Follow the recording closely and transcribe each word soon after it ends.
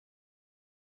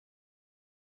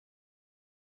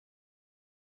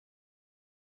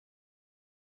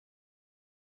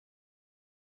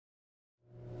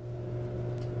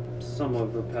some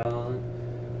of a palette.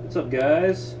 What's up,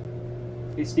 guys?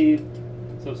 Hey, Steve.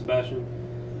 What's up, Sebastian?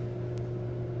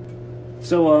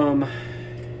 So,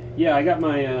 yeah, I got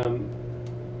my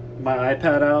my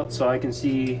iPad out so I can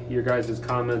see your guys'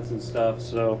 comments and stuff.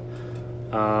 So,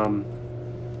 I'll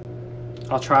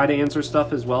try to answer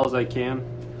stuff as well as I can.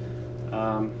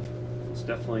 It's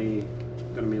definitely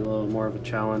going to be a little more of a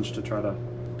challenge to try to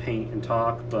paint and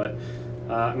talk, but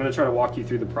I'm going to try to walk you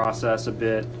through the process a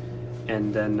bit,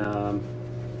 and then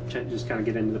just kind of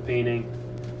get into the painting.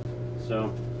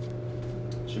 So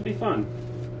it should be fun.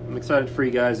 I'm excited for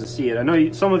you guys to see it. I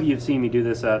know some of you have seen me do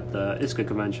this at the ISCA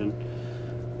convention,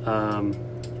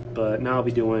 but now I'll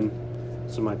be doing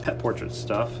some of my pet portrait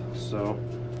stuff. So,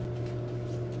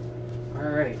 all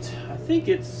right, I think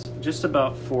it's just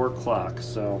about 4 o'clock.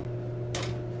 So,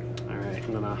 all right,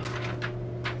 I'm gonna.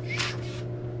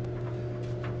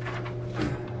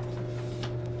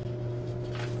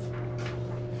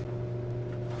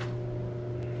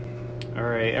 All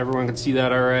right, everyone can see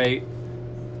that all right?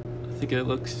 I think it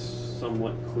looks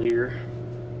somewhat clear.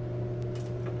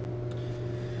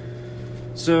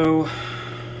 So,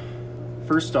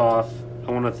 first off,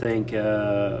 I want to thank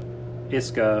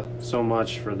ISCA so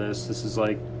much for this. This has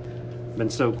been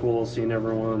so cool seeing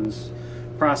everyone's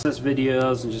process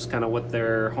videos and just kind of what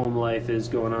their home life is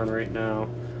going on right now.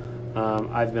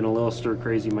 I've been a little stir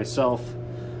crazy myself,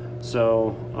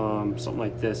 so something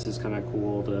like this is kind of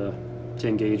cool to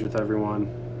engage with everyone,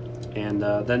 and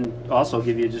then also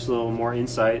give you just a little more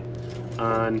insight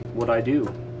on what I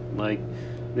do. Like,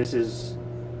 this is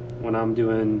when I'm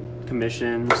doing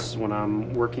commissions, when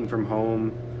I'm working from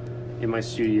home in my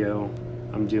studio,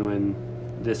 I'm doing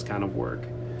this kind of work.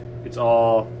 It's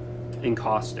all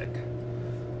encaustic.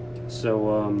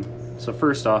 So so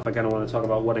first off, I kind of want to talk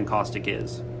about what encaustic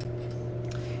is.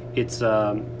 It's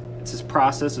this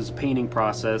process, it's a painting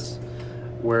process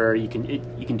where you can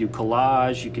do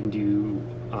collage, you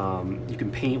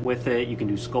can paint with it, you can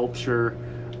do sculpture,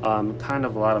 kind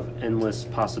of a lot of endless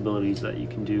possibilities that you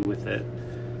can do with it.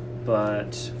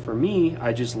 But for me,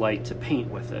 I just like to paint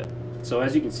with it. So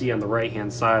as you can see on the right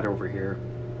hand side over here,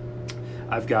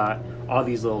 I've got all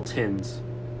these little tins,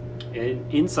 and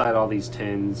inside all these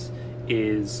tins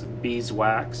is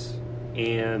beeswax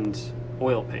and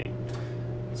oil paint.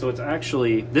 So it's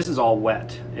actually, this is all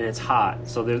wet and it's hot.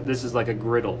 So this is like a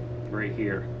griddle right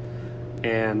here.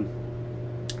 And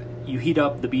you heat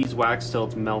up the beeswax till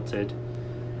it's melted,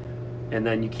 and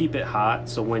then you keep it hot.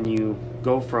 So when you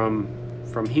go from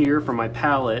here, from my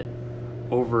palette,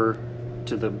 over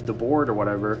to the board or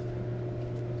whatever,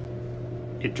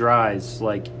 it dries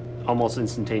like almost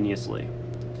instantaneously.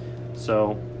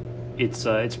 So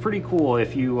it's pretty cool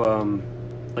if you,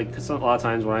 cause a lot of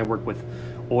times when I work with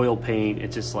oil paint,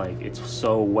 it's just like, it's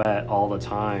so wet all the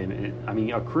time. I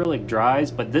mean, acrylic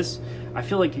dries, but this, I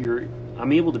feel like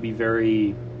I'm able to be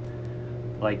very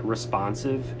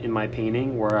responsive in my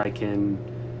painting, where I can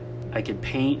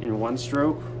paint in one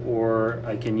stroke, or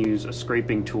I can use a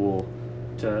scraping tool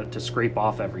to scrape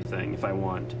off everything if I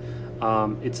want.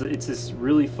 It's this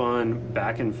really fun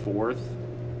back and forth.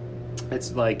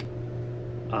 It's like,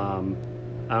 I don't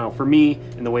know, for me,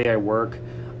 in the way I work,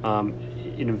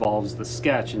 it involves the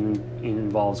sketch, and it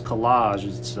involves collage,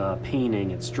 it's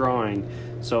painting, it's drawing.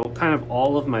 So kind of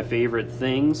all of my favorite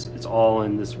things, it's all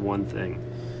in this one thing.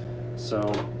 So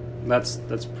that's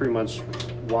pretty much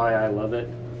why I love it.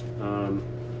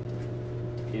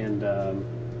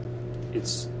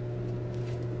 It's,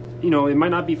 you know, it might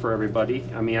not be for everybody.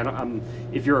 I mean,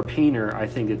 if you're a painter, I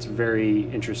think it's very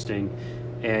interesting,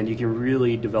 and you can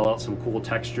really develop some cool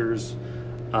textures.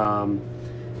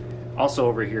 Also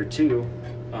over here too,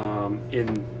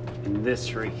 in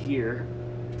this right here.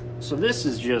 So this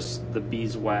is just the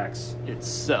beeswax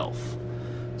itself.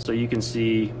 So you can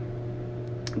see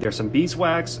there's some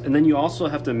beeswax, and then you also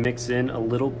have to mix in a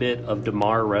little bit of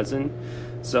Damar resin.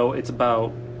 So it's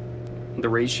about, the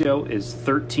ratio is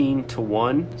 13 to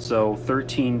 1. So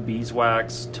 13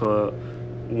 beeswax to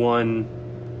 1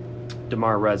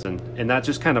 Damar resin, and that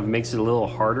just kind of makes it a little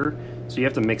harder. So you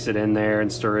have to mix it in there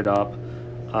and stir it up.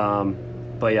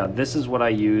 But yeah, this is what I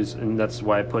use, and that's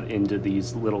why I put into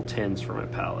these little tins for my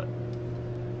palette.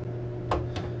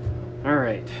 All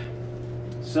right,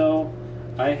 so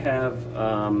I have,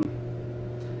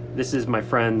 this is my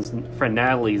friend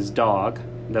Natalie's dog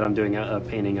that I'm doing a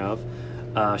painting of.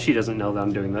 She doesn't know that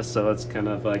I'm doing this, so it's kind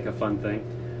of like a fun thing.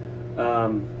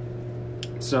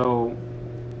 So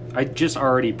I just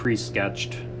already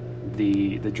pre-sketched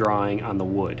the drawing on the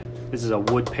wood. This is a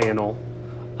wood panel.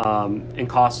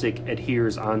 encaustic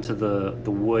adheres onto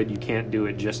the wood. You can't do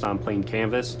it just on plain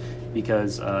canvas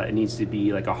because it needs to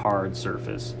be like a hard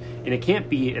surface, and it can't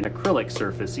be an acrylic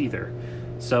surface either.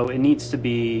 So it needs to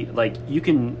be like, you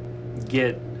can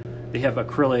get, they have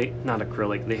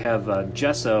they have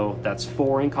gesso that's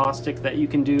for encaustic that you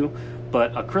can do,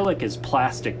 but acrylic is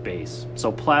plastic base.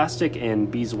 So plastic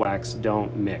and beeswax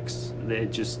don't mix.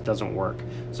 It just doesn't work.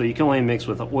 So you can only mix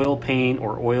with oil paint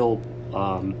or oil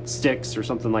sticks or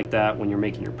something like that when you're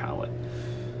making your palette.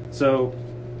 So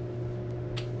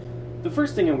the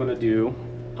first thing I'm going to do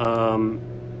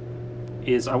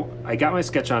is I got my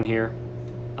sketch on here.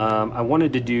 I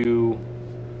wanted to do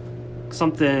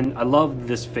something. I love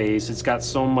this face. It's got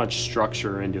so much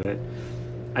structure into it.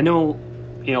 I know,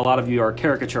 you know, a lot of you are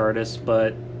caricature artists,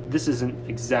 but this isn't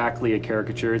exactly a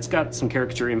caricature. It's got some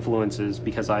caricature influences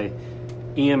because I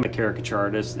am a caricature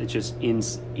artist. It's just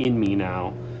in me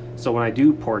now. So when I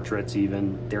do portraits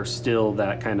even, there's still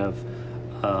that kind of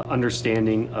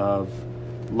understanding of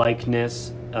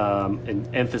likeness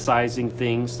and emphasizing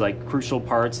things like crucial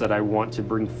parts that I want to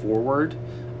bring forward.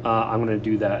 I'm going to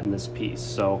do that in this piece.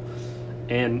 So,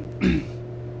 and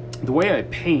the way I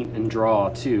paint and draw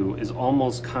too is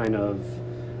almost kind of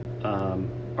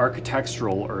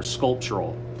architectural or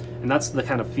sculptural, and that's the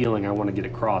kind of feeling I want to get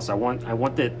across. I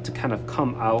want it to kind of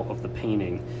come out of the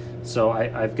painting. So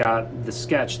I've got the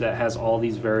sketch that has all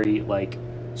these very like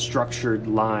structured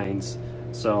lines.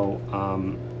 So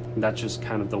that's just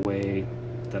kind of the way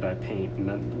that I paint, and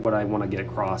then what I want to get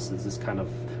across is this kind of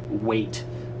weight.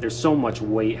 There's so much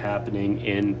weight happening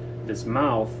in this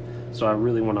mouth, so I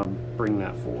really want to bring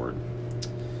that forward.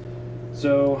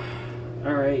 So,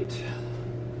 all right.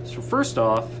 So first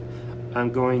off,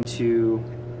 I'm going to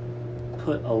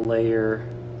put a layer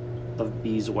of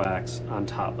beeswax on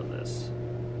top of this.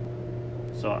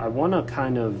 So I want to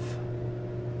kind of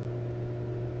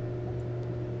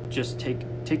just take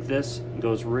this, and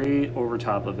goes right over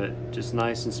top of it, just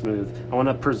nice and smooth. I want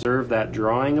to preserve that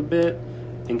drawing a bit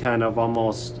and kind of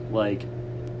almost like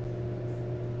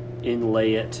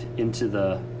inlay it into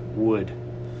the wood,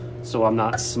 so I'm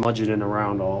not smudging it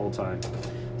around all the time.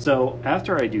 So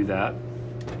after I do that,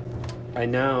 I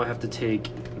now have to take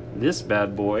this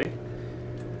bad boy.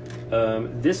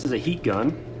 This is a heat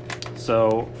gun.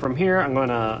 So from here, I'm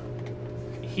gonna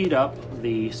heat up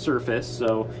the surface,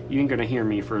 so you're gonna hear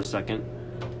me for a second.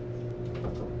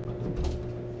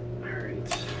 All right.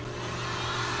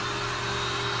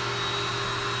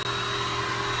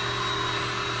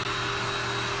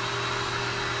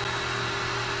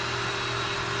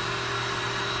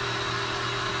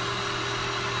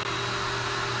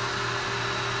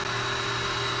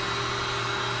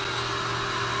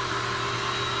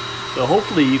 So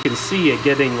hopefully you can see it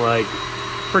getting like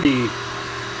pretty, you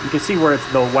can see where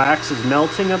the wax is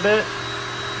melting a bit.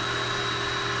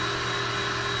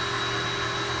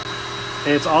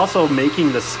 And it's also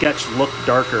making the sketch look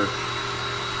darker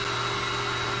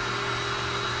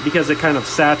because it kind of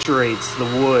saturates the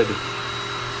wood.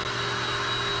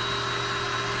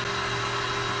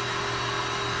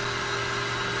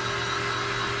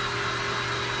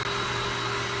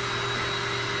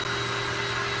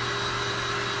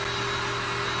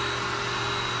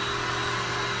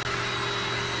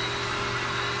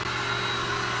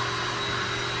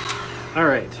 All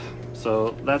right,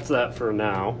 so that's that for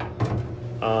now.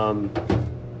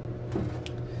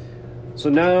 So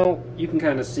now you can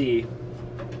kind of see,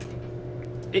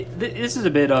 this is a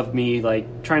bit of me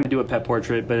like trying to do a pet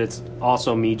portrait, but it's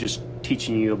also me just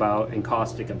teaching you about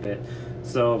encaustic a bit.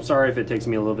 So sorry if it takes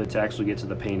me a little bit to actually get to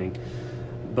the painting.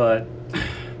 But,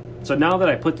 so now that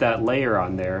I put that layer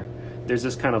on there, there's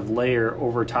this kind of layer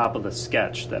over top of the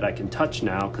sketch that I can touch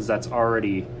now because that's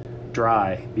already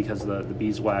dry because the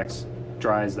beeswax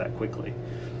dries that quickly.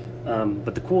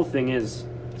 But the cool thing is,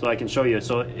 so I can show you,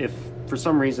 so if for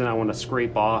some reason I want to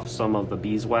scrape off some of the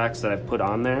beeswax that I've put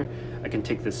on there, I can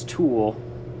take this tool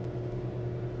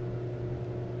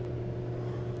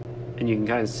and you can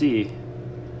kind of see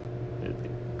it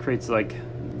creates like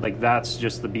that's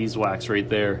just the beeswax right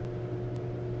there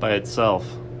by itself.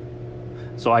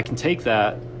 So I can take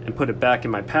that and put it back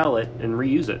in my palette and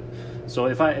reuse it. So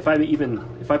if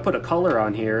I put a color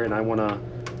on here and I want to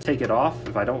take it off,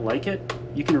 if I don't like it,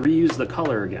 you can reuse the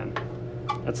color again.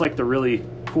 That's like the really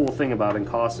cool thing about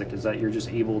encaustic, is that you're just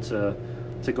able to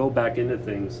go back into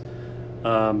things,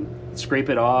 scrape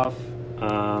it off,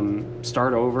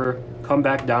 start over, come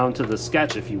back down to the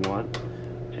sketch if you want,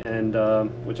 and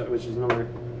which is another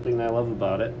thing that I love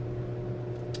about it.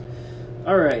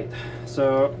 All right,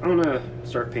 so I'm gonna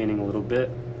start painting a little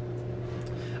bit.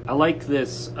 I like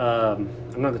this. I'm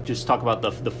gonna just talk about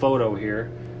the photo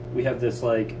here. we have this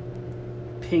like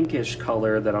pinkish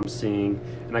color that I'm seeing,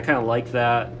 and I kind of like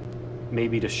that,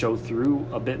 maybe to show through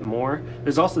a bit more.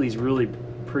 There's also these really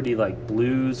pretty like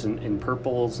blues and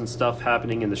purples and stuff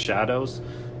happening in the shadows,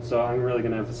 so I'm really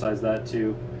going to emphasize that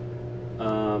too.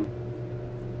 All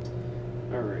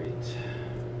right,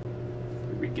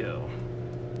 here we go.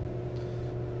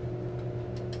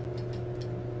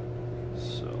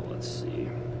 So let's see.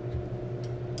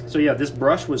 So yeah, this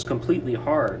brush was completely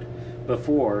hard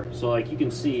before, so like you can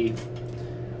see,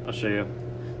 I'll show you.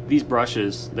 These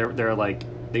brushes, they're like,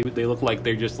 they look like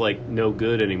they're just like no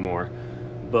good anymore.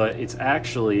 But it's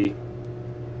actually,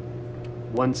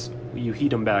 once you heat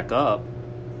them back up,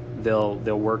 they'll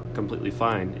work completely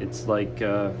fine. It's like,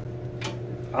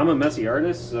 I'm a messy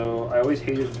artist, so I always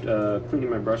hated cleaning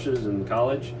my brushes in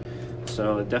college.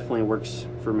 So it definitely works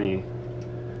for me.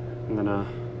 I'm gonna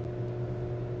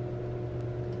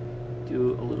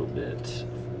do a little bit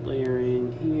of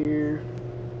layering here.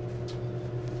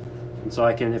 And so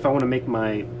I can, if I want to make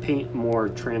my paint more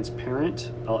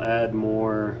transparent, I'll add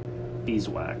more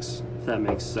beeswax, if that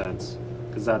makes sense,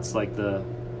 because that's like the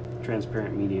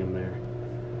transparent medium there.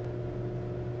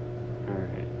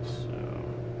 Alright, so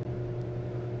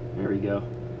there we go.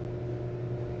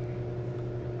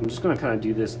 I'm just going to kind of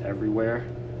do this everywhere.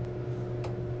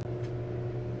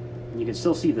 You can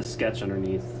still see the sketch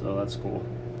underneath, so that's cool.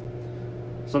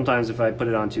 Sometimes if I put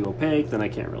it on too opaque, then I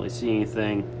can't really see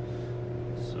anything.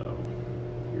 So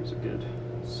here's a good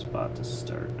spot to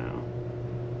start now.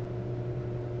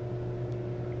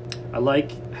 I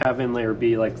like having layer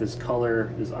B like this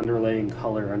color, this underlaying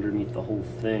color underneath the whole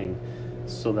thing,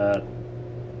 so that,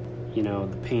 you know,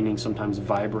 the painting sometimes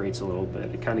vibrates a little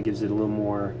bit. It kind of gives it a little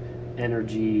more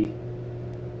energy.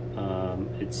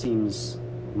 It seems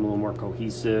a little more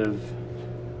cohesive.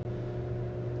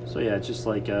 So yeah, it's just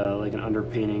like an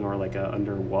underpainting, or like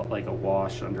a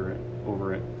wash under it,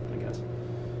 over it, I guess.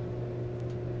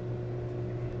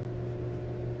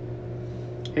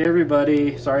 Hey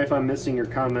everybody, sorry if I'm missing your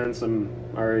comments. I'm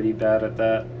already bad at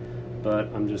that, but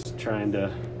I'm just trying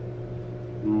to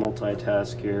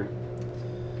multitask here.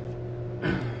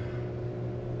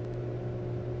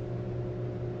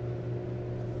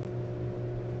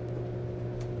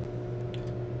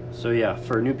 So yeah,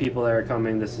 for new people that are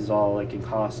coming, this is all like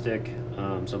encaustic,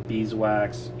 so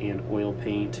beeswax and oil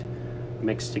paint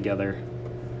mixed together.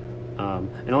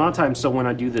 And a lot of times, so when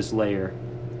I do this layer,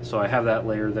 so I have that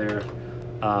layer there,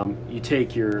 you take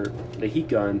the heat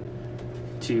gun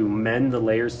to mend the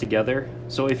layers together.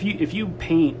 So if you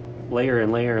paint layer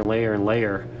and layer and layer and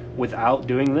layer without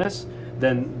doing this,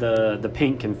 then the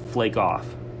paint can flake off.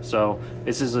 So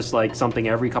this is just like something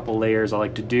every couple layers I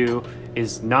like to do,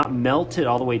 is not melt it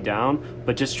all the way down,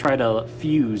 but just try to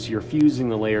fuse. You're fusing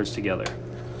the layers together.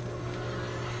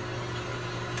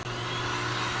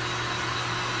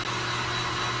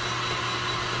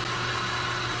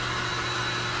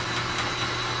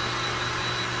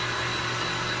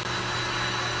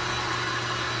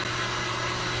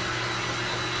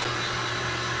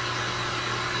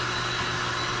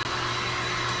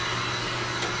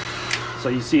 So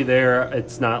you see there,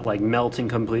 it's not like melting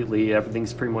completely,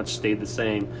 everything's pretty much stayed the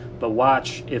same. But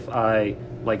watch if I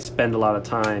like spend a lot of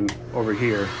time over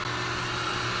here.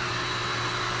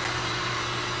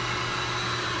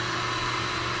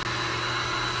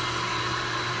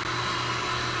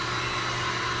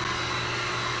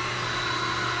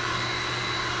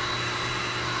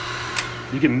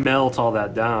 You can melt all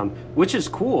that down, which is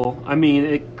cool. I mean,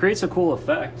 it creates a cool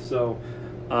effect. So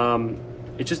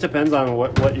it just depends on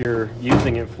what you're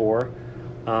using it for.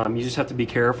 You just have to be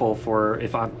careful for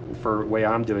the way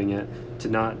I'm doing it, to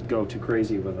not go too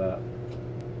crazy with that.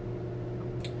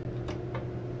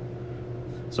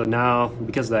 So now,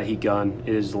 because of that heat gun,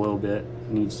 it is a little bit,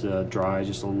 needs to dry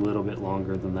just a little bit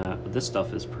longer than that, but this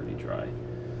stuff is pretty dry.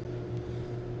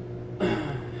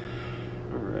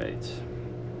 All right.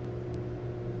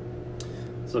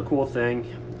 So cool thing,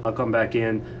 I'll come back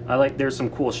in. There's some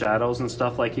cool shadows and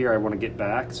stuff like here I want to get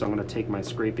back, so I'm going to take my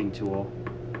scraping tool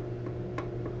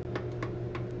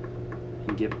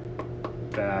and get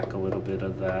back a little bit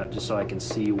of that, just so I can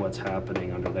see what's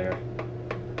happening under there.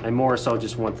 I more so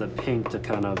just want the pink to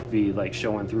kind of be like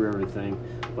showing through everything,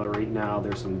 but right now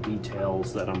there's some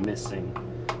details that I'm missing,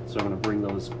 so I'm going to bring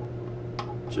those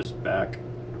just back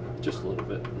just a little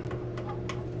bit.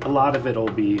 A lot of it will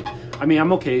be, I mean,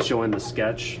 I'm okay showing the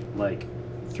sketch like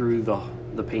through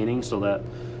the painting so that,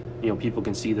 you know, people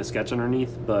can see the sketch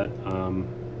underneath, but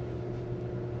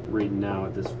right now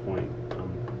at this point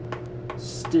I'm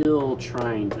still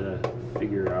trying to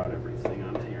figure out everything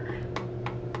on here.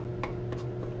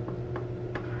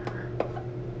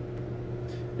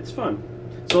 It's fun.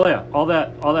 So yeah, all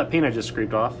that paint I just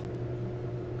scraped off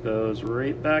goes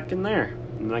right back in there,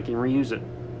 and I can reuse it.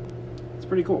 It's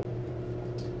pretty cool.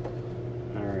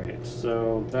 All right,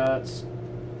 so that's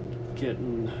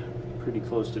getting pretty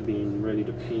close to being ready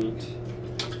to paint.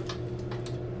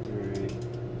 All right.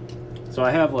 So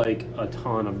I have like a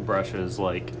ton of brushes,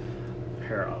 like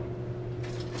here.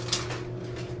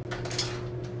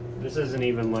 This isn't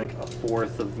even like a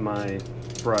fourth of my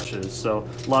brushes. So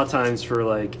a lot of times for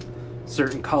like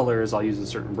certain colors, I'll use a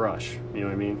certain brush. You know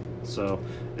what I mean? So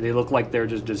they look like they're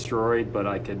just destroyed, but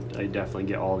I definitely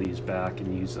get all these back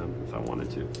and use them if I wanted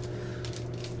to.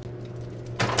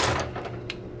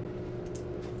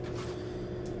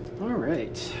 All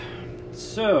right.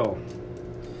 So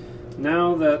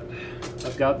now that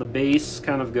I've got the base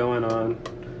kind of going on,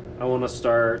 I want to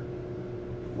start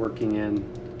working in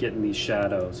getting these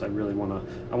shadows. I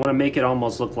want to make it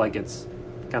almost look like it's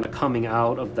kind of coming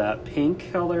out of that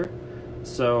pink color.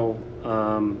 So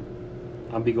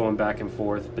I'll be going back and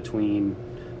forth between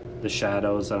the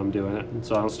shadows that I'm doing it. And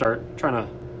so I'll start trying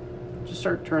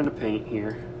to paint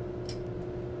here.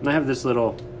 And I have this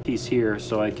little piece here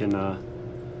so I can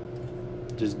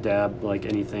just dab like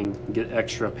anything, get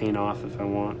extra paint off if I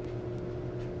want.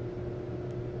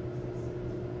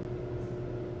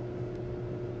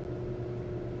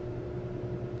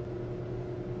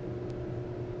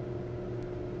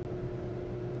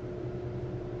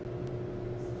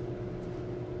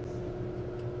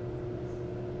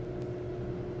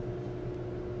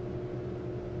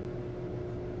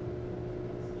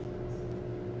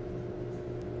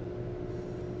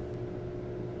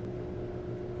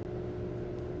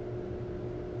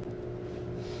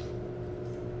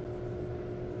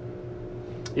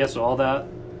 Yeah, so all that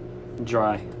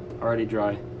dry, already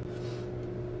dry.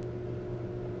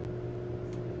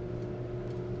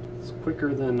 It's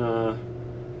quicker than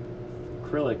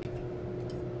acrylic.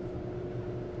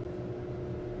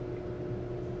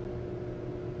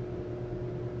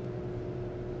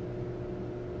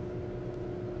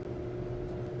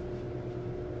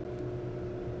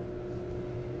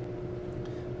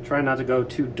 Try not to go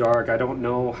too dark. I don't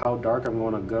know how dark I'm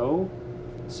going to go,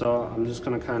 so I'm just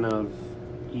going to kind of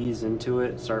ease into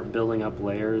it, start building up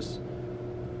layers,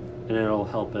 and it'll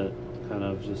help it kind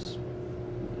of just,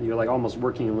 you're like almost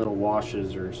working in little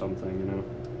washes or something, you know.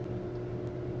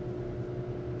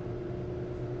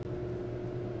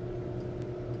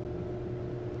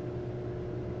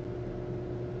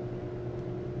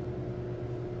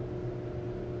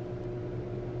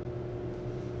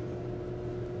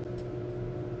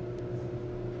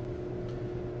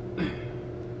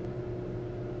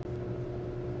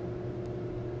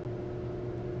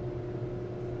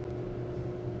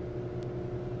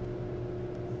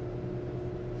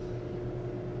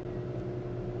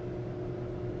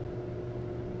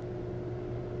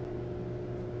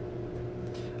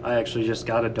 I actually just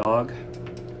got a dog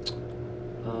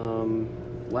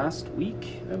last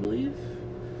week, I believe.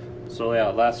 So yeah,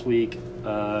 last week,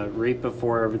 right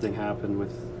before everything happened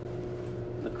with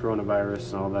the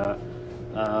coronavirus and all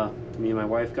that, me and my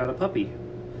wife got a puppy.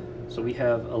 So we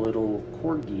have a little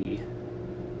corgi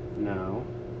now.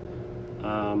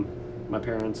 My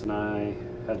parents and I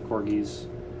had corgis.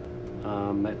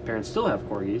 My parents still have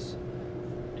corgis,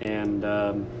 and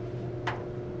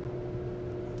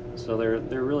so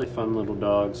they're really fun little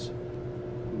dogs,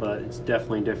 but it's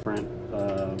definitely different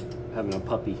having a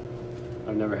puppy.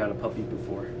 I've never had a puppy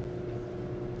before.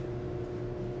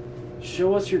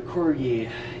 Show us your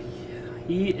corgi.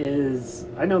 He is,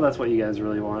 I know that's what you guys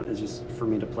really want, is just for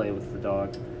me to play with the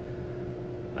dog.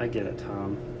 I get it,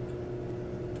 Tom.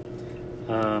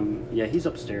 Yeah, he's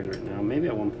upstairs right now. Maybe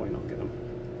at one point I'll get him.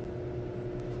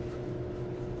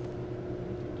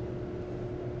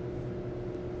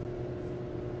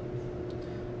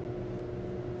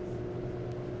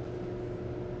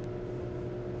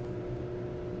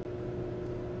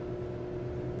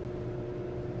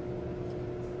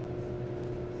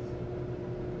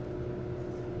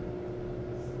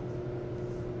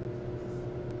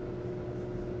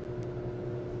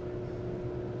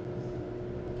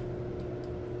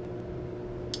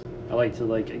 I like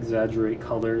to exaggerate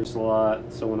colors a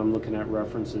lot, so when I'm looking at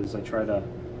references I try to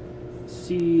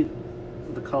see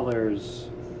the colors,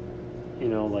 you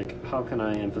know, like how can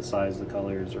I emphasize the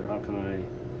colors, or how can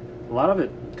I, a lot of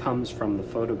it comes from the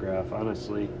photograph,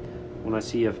 honestly. When I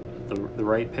see the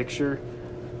right picture,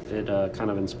 it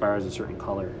kind of inspires a certain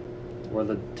color, or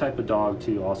the type of dog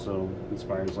too also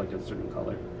inspires like a certain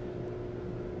color.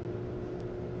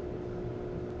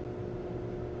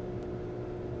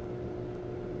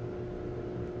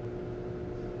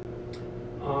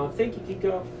 Thank you,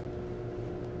 Kiko.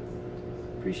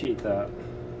 Appreciate that.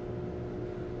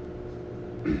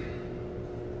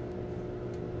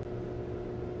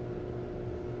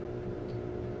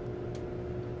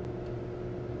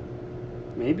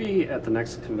 Maybe at the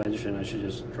next convention I should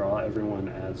just draw everyone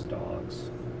as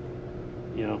dogs.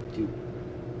 You know, do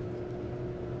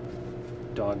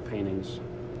dog paintings.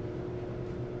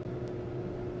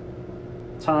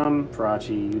 Tom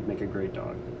Faraci, you'd make a great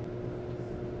dog.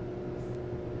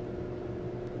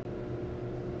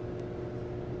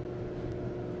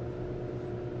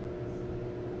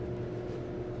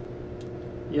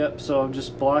 Yep, so I'm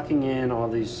just blocking in all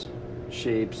these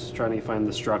shapes, trying to find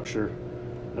the structure.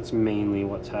 That's mainly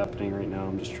what's happening right now.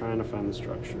 I'm just trying to find the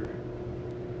structure.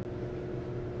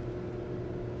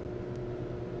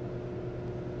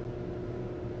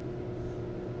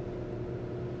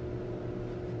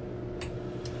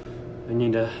 I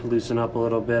need to loosen up a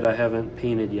little bit. I haven't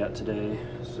painted yet today,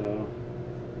 so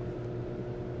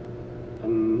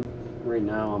right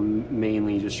now I'm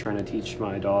mainly just trying to teach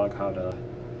my dog how to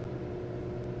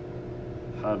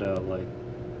like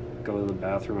go to the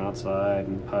bathroom outside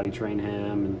and potty train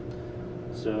him, and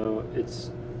so it's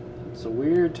a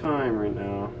weird time right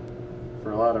now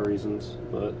for a lot of reasons,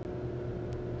 but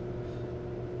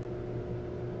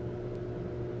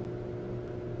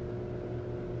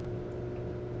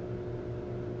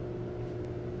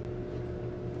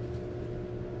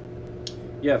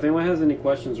yeah, if anyone has any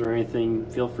questions or anything,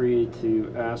 feel free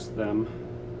to ask them.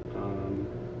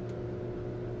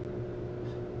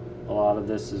 A lot of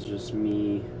this is just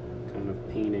me kind of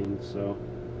painting, so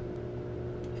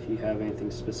if you have anything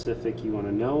specific you want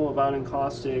to know about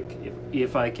encaustic,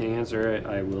 if I can answer it,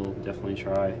 I will definitely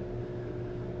try.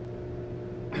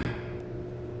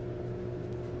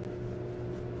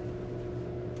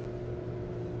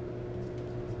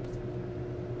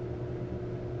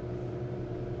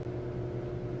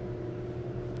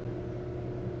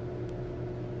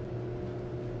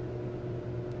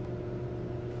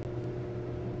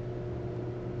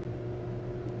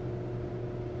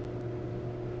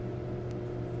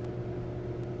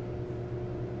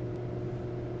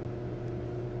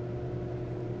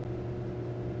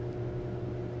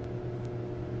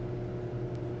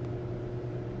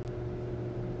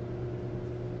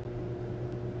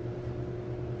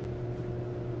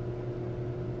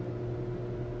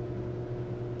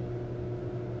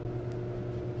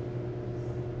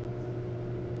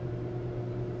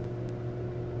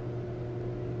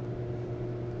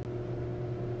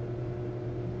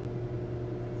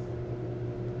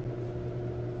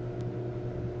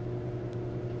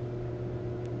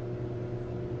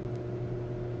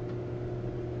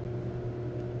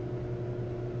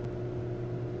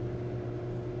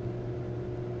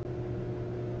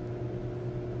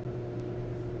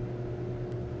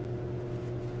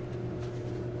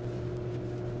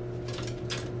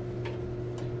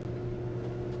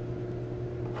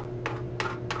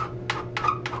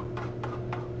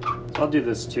 I'll do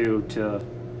this too to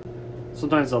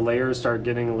sometimes the layers start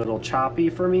getting a little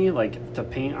choppy for me, like to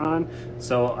paint on,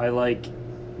 so I like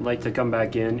to come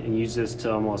back in and use this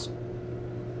to almost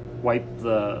wipe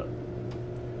the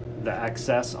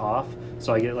excess off,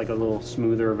 so I get like a little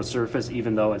smoother of a surface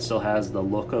even though it still has the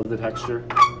look of the texture.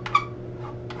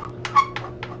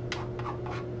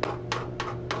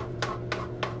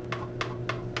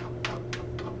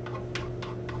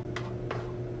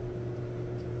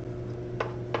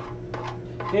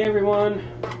 Hey everyone,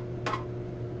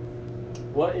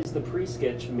 what is the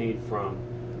pre-sketch made from?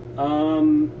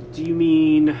 Do you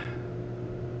mean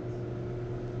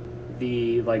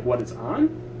the, like, what it's on?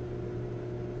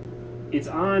 It's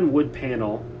on wood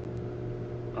panel,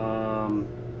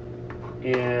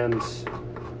 and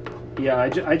yeah,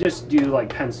 I just do like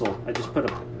pencil. I just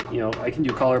put a, you know, I can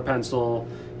do color pencil,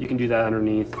 you can do that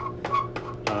underneath,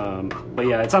 but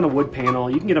yeah, it's on a wood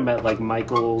panel. You can get them at like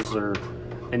Michael's or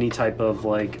any type of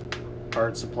like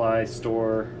art supply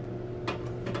store. You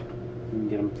can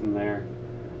get them from there.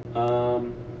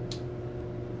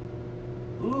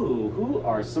 Ooh, who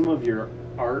are some of your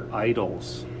art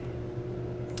idols?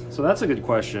 So that's a good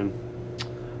question.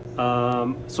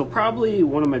 So probably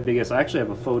one of my biggest, I actually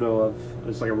have a photo of,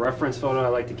 it's like a reference photo I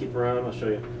like to keep around. I'll show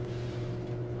you.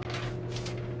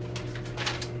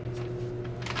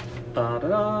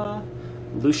 Da-da-da.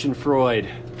 Lucian Freud.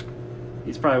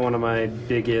 He's probably one of my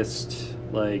biggest,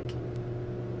 like,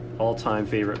 all-time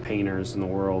favorite painters in the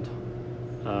world.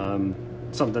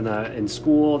 Something that in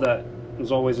school that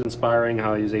was always inspiring,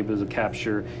 how he was able to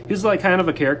capture, he was like kind of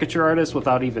a caricature artist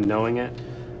without even knowing it,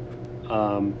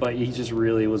 but he just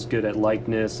really was good at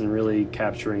likeness and really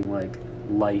capturing like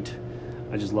light.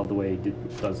 I just love the way he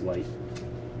does light.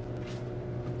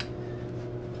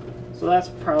 So that's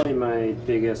probably my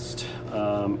biggest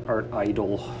art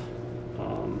idol.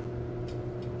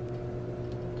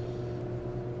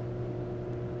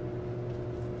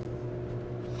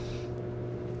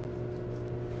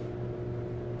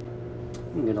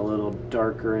 Get a little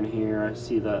darker in here. I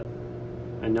see that.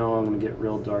 I know I'm going to get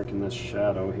real dark in this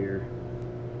shadow here.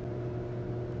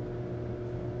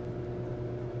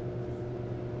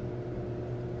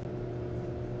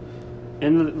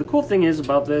 And the cool thing is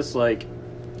about this, like,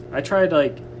 I tried,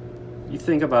 like, you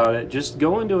think about it, just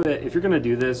go into it. If you're going to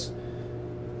do this,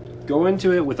 go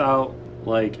into it without,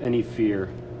 like, any fear.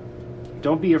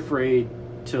 Don't be afraid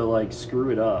to, like,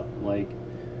 screw it up. Like,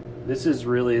 this is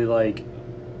really, like,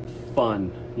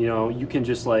 fun. You know, you can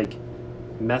just, like,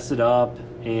 mess it up.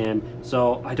 And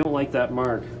so I don't like that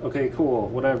mark. Okay, cool,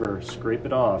 whatever, scrape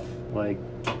it off. Like,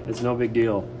 it's no big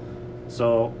deal.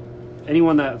 So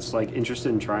anyone that's like interested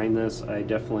in trying this, I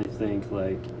definitely think,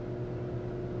 like,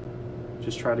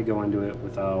 just try to go into it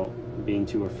without being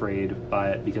too afraid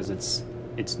by it, because it's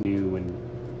new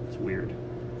and it's weird.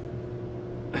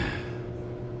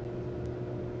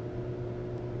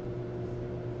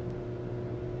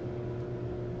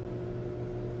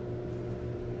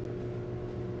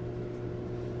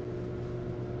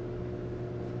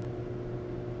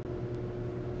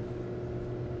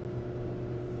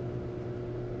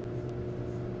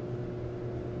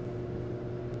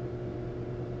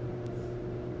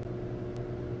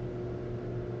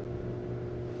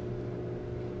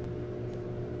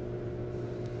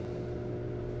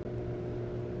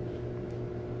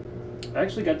 I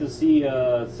actually got to see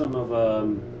some of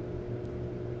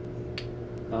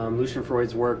Lucian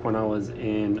Freud's work when I was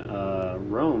in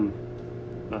Rome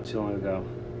not too long ago.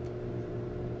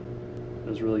 It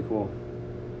was really cool.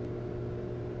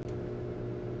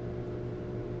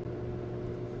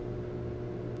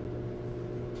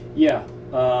 Yeah,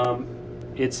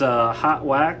 it's hot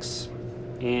wax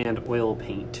and oil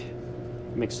paint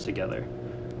mixed together.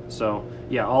 So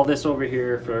yeah, all this over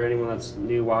here, for anyone that's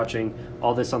new watching,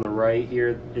 all this on the right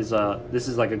here is this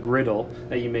is like a griddle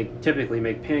that you typically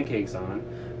make pancakes on,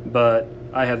 but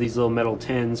I have these little metal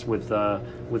tins with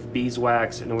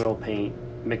beeswax and oil paint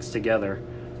mixed together,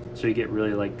 so you get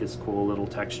really like this cool little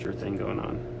texture thing going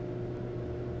on.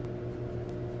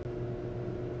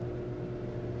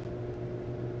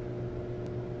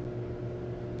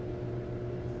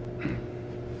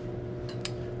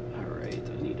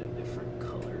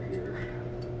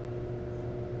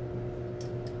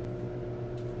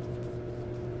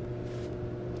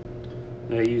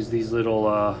 I use these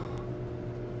little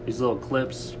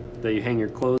clips that you hang your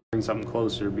clothes, bring something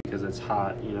closer because it's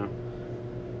hot, you know.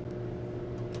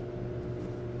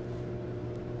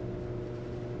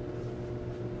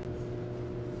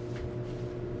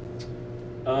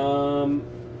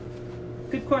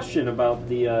 Good question about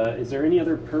the, is there any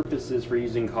other purposes for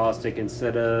using caustic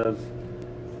instead of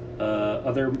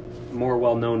other more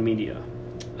well-known media,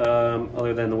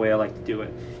 other than the way I like to do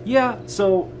it? Yeah,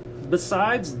 so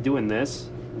besides doing this,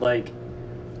 like,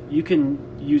 you can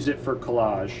use it for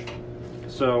collage,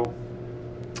 so,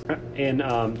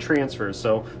 and transfers.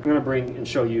 So I'm gonna bring and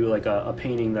show you like a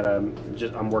painting that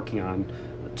I'm working on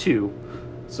too.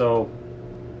 So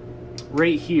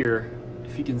right here,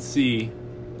 if you can see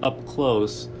up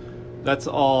close, that's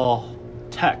all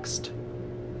text.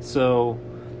 So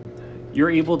you're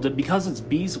able to, because it's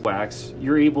beeswax,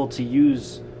 you're able to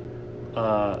use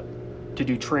to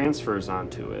do transfers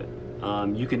onto it.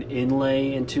 You can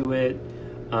inlay into it.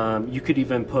 You could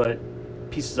even put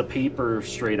pieces of paper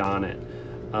straight on it,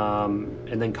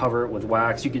 and then cover it with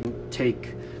wax. You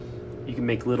can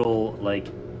make little like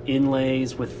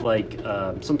inlays with like,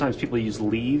 sometimes people use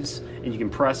leaves, and you can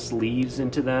press leaves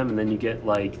into them, and then you get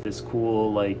like this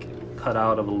cool like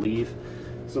cutout of a leaf.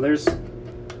 So there's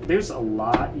a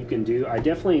lot you can do. I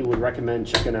definitely would recommend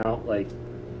checking out like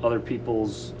other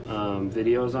people's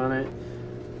videos on it,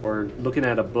 or looking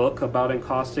at a book about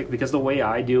encaustic, because the way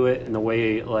I do it and the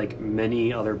way like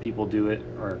many other people do it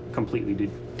are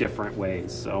completely different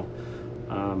ways. So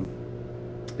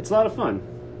it's a lot of fun.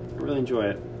 I really enjoy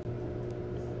it.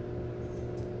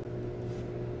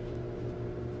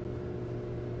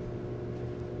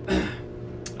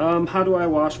 How do I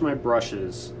wash my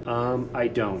brushes? I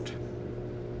don't.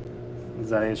 Does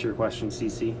that answer your question,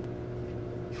 Cece?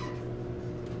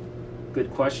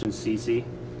 Good question, Cece.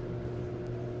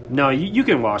 No, you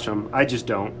can wash them. I just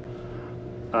don't.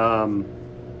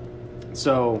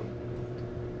 So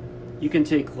you can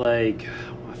take like,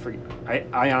 I forget.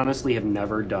 I honestly have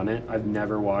never done it. I've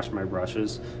never washed my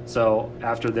brushes. So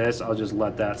after this, I'll just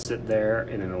let that sit there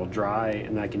and it'll dry,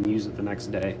 and I can use it the next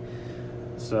day.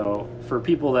 So for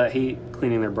people that hate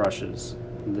cleaning their brushes,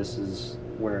 this is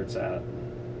where it's at.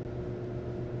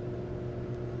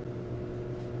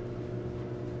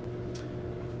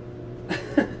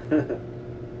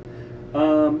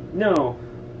 No.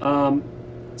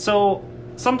 So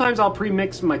sometimes I'll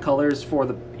pre-mix my colors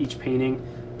for each painting,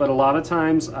 but a lot of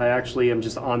times I actually am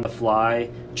just on the fly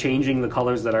changing the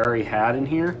colors that I already had in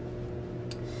here.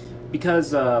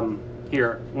 Because,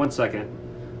 here, one second.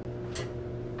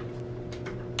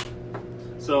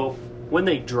 So when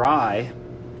they dry,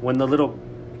 when the little,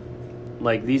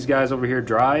 like these guys over here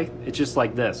dry, it's just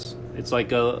like this. It's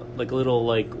like a little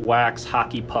like wax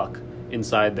hockey puck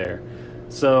inside there.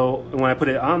 So when I put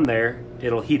it on there,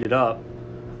 it'll heat it up,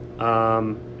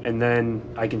 and then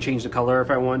I can change the color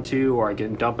if I want to, or I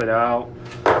can dump it out.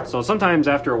 So sometimes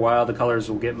after a while the colors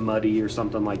will get muddy or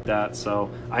something like that, so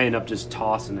I end up just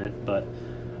tossing it. But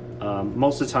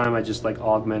most of the time I just like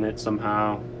augment it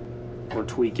somehow or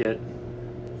tweak it.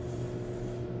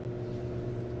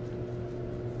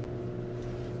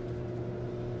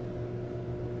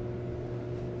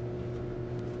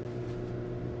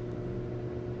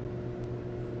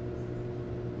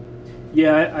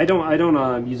 Yeah, I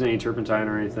don't use any turpentine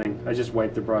or anything. I just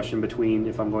wipe the brush in between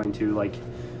if I'm going to, like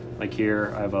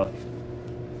here I have a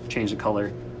change the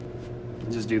color.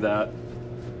 Just do that.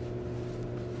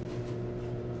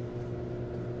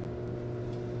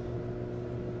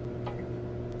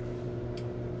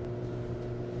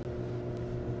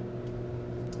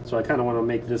 So I kind of want to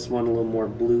make this one a little more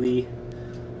bluey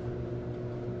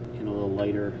and a little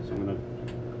lighter. So I'm going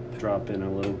to drop in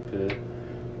a little bit.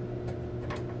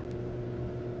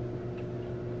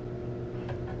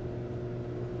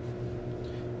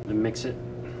 And mix it.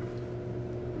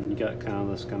 And you got kind of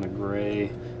this kind of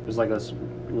gray. There's like this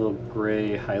little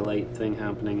gray highlight thing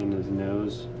happening in his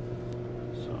nose.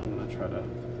 So I'm gonna try to.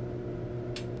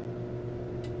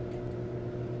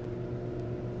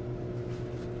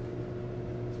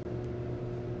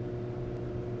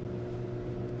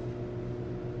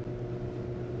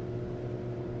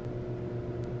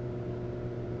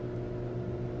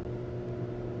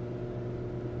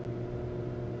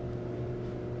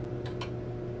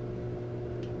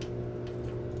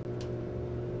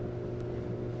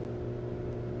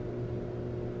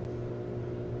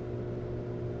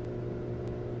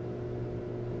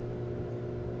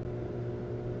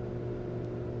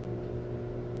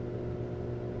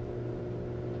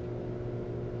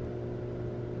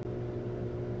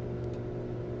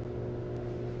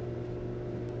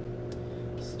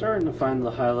 Starting to find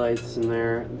the highlights in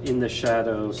there in the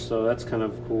shadows, so that's kind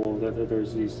of cool that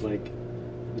there's these, like,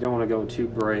 you don't want to go too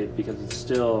bright because it's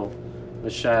still the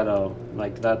shadow,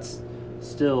 like that's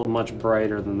still much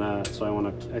brighter than that, so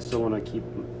I still want to keep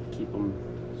them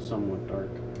somewhat dark.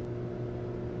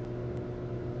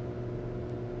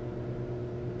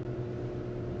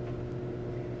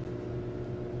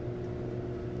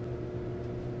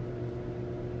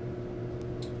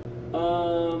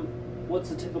 What's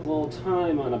a typical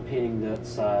time on a painting that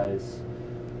size?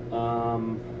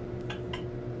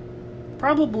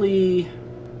 Probably,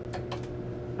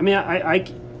 I mean,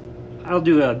 I'll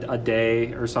do a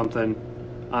day or something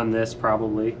on this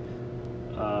probably.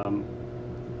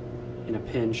 In a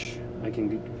pinch, I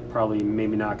can probably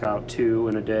maybe knock out 2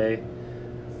 in a day.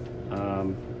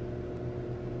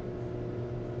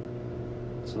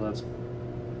 So that's,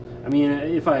 I mean,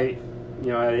 if I,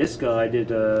 you know, at ISCA I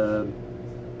did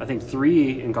I think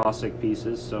 3 encaustic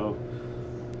pieces, so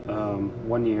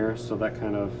 1 year, so that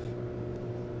kind of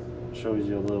shows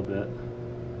you a little bit.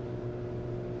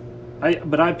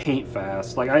 But I paint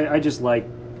fast. Like I just like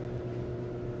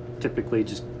typically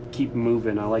just keep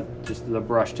moving. I like just the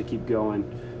brush to keep going.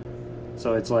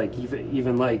 So it's like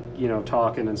even like, you know,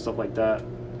 talking and stuff like that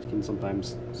can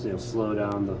sometimes, you know, slow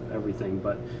down everything.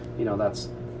 But you know, it's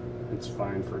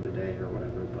fine for today or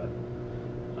whatever. But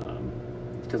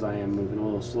because I am moving a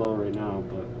little slow right now,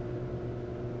 but.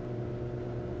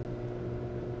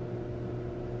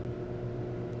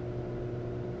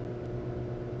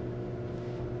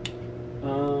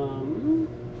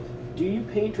 Do you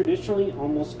paint traditionally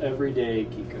almost every day,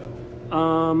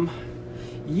 Kiko?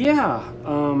 Yeah,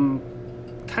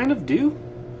 kind of do.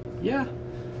 Yeah.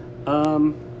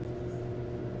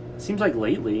 Seems like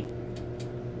lately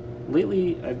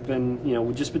I've been, you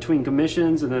know, just between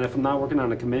commissions, and then if I'm not working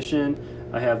on a commission,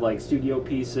 I have like studio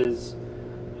pieces.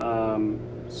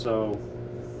 So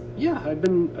yeah, I've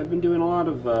been doing a lot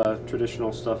of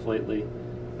traditional stuff lately.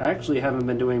 I actually haven't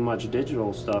been doing much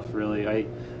digital stuff really.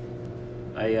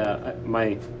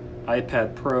 My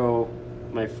iPad Pro,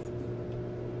 my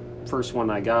first one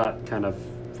I got, kind of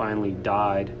finally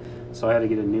died, so I had to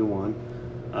get a new one.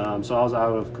 So I was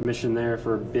out of commission there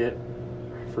for a bit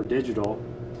for digital,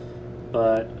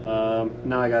 but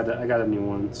now I got a new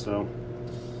one. So,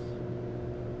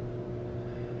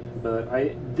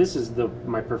 but this is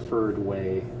my preferred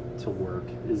way to work,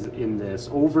 is in this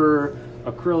over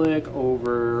acrylic,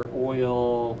 over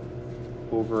oil,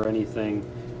 over anything.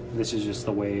 This is just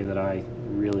the way that I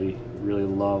really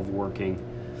love working.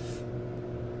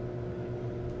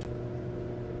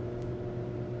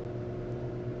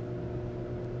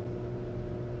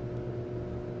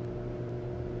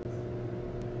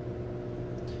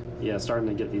 Yeah, starting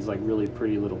to get these like really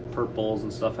pretty little purples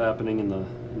and stuff happening in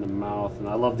the mouth, and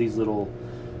I love these little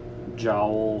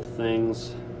jowl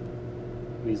things,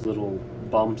 these little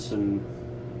bumps and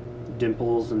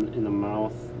dimples in the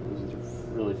mouth. Those are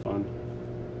really fun.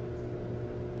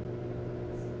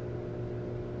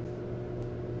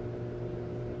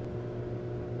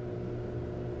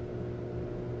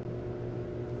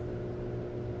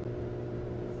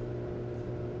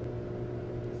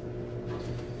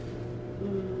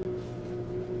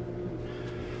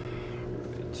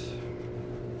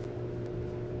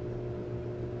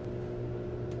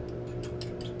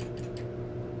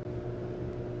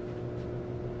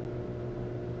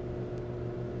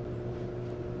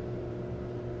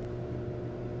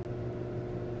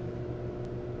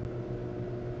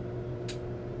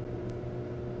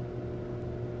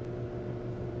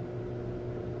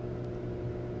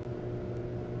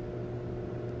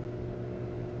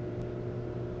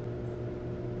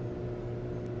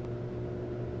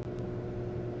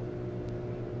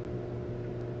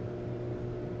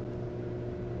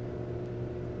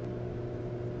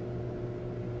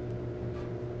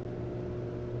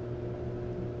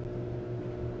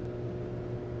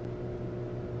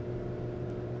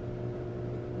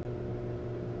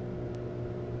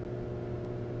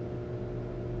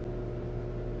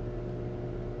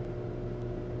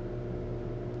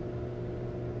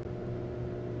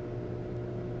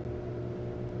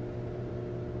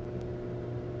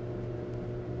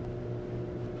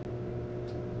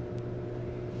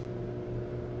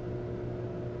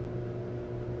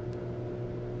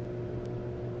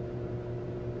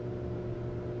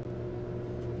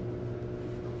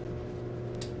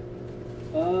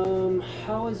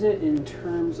 How is it in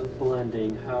terms of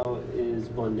blending? How is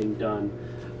blending done?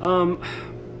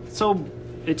 So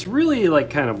it's really like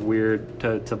kind of weird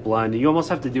to blend. You almost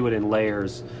have to do it in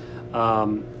layers.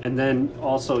 And then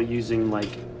also using like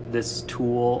this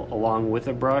tool along with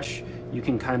a brush, you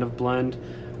can kind of blend.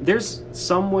 There's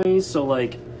some ways, so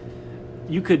like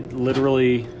you could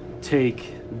literally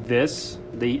take this,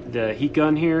 the heat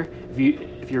gun here,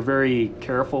 if you're very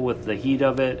careful with the heat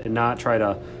of it and not try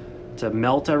to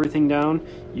melt everything down,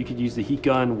 you could use the heat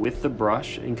gun with the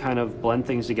brush and kind of blend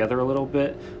things together a little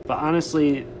bit. But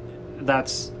honestly,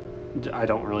 I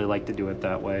don't really like to do it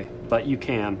that way, but you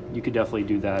could definitely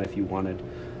do that if you wanted.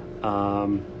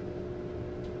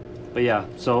 But yeah,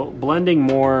 so blending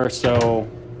more so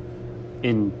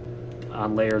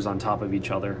on layers on top of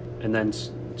each other, and then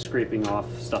scraping off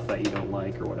stuff that you don't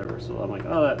like or whatever. So I'm like,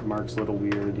 oh, that mark's a little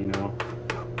weird, you know.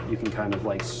 You can kind of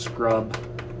like scrub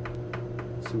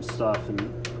some stuff and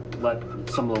let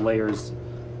some of the layers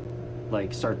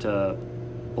like start to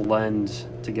blend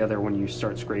together when you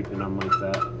start scraping them like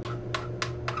that.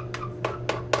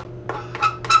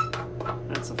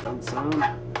 That's a fun sound.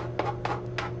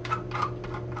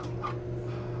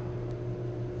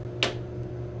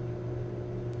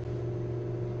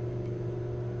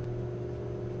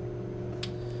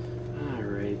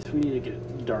 Alright, we need to get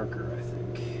it darker, I think.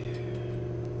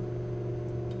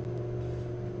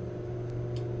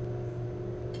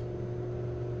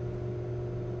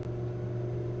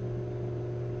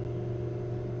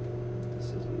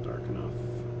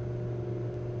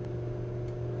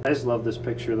 I just love this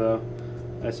picture though.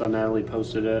 I saw Natalie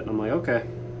posted it and I'm like, okay,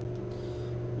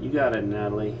 you got it,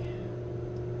 Natalie.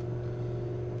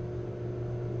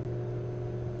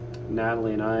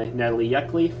 Natalie and I, Natalie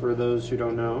Yeckley, for those who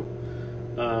don't know,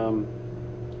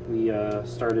 we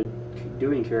started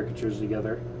doing caricatures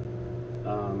together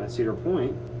at Cedar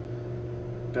Point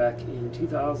back in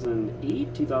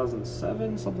 2008,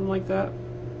 2007, something like that.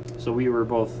 So we were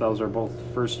both, that was our both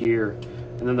first year.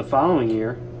 And then the following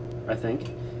year, I think,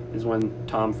 is when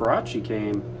Tom Ferracci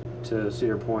came to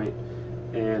Cedar Point,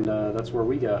 and that's where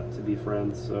we got to be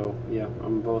friends. So yeah,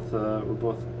 we're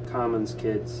both Commons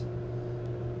kids.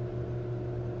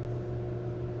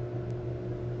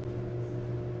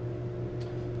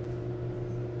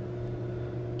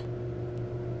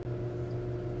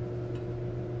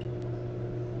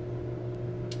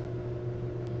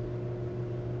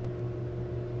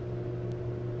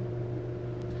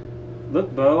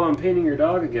 Look, Bo, I'm painting your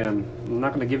dog again. I'm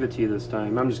not going to give it to you this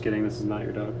time. I'm just kidding. This is not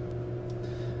your dog.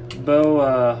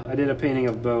 Bo, I did a painting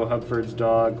of Bo Hubford's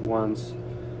dog once,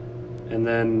 and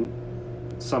then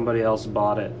somebody else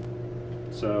bought it.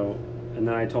 So, and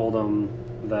then I told him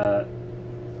that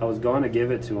I was going to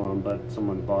give it to him, but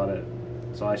someone bought it.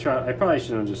 So I probably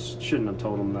shouldn't have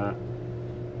told him that.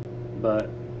 But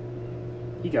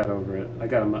he got over it. I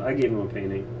gave him a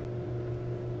painting.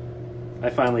 I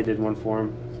finally did one for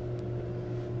him.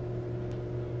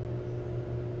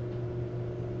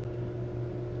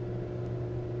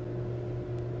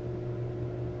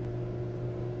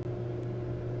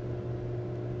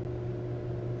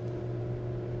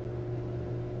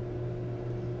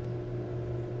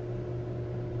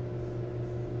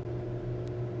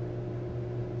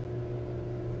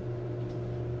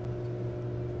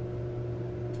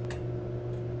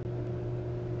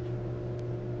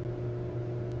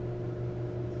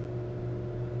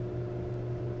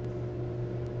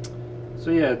 So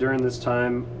yeah, during this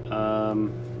time,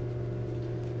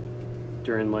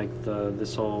 during like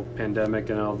this whole pandemic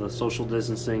and all the social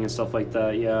distancing and stuff like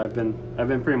that, yeah, I've been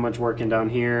pretty much working down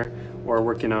here or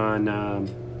working on.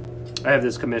 I have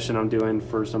this commission I'm doing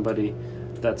for somebody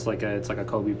that's like it's like a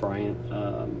Kobe Bryant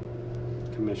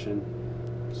commission,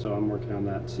 so I'm working on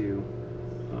that too.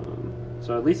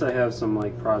 So at least I have some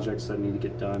like projects that need to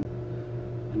get done,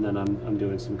 and then I'm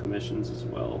doing some commissions as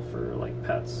well for like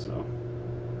pets. So.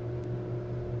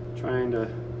 Trying to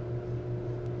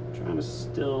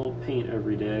still paint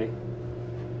every day.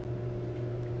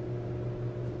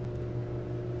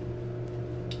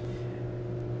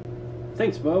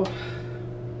 Thanks, Bo.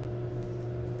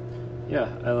 Yeah,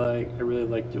 I really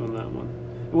like doing that one.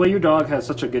 Well, your dog has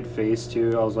such a good face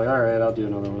too. I was like, all right, I'll do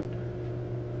another one.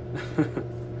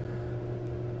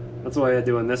 That's why I'm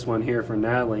doing this one here for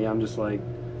Natalie. I'm just like,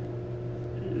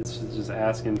 it's just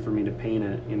asking for me to paint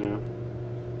it, you know.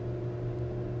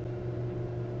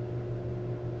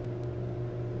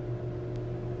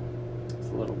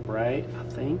 A little bright, I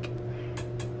think.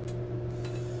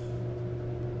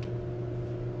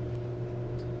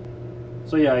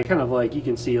 So yeah, I kind of like, you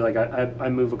can see like I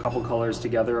move a couple colors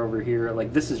together over here.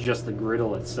 Like this is just the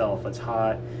griddle itself. It's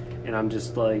hot, and I'm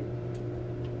just like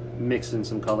mixing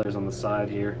some colors on the side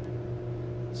here.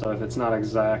 So if it's not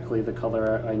exactly the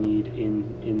color I need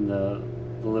in the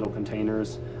little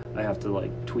containers, I have to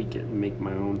like tweak it and make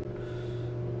my own.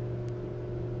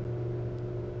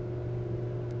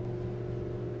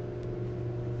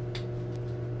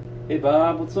 Hey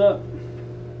Bob, what's up?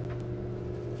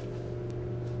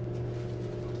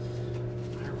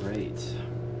 All right.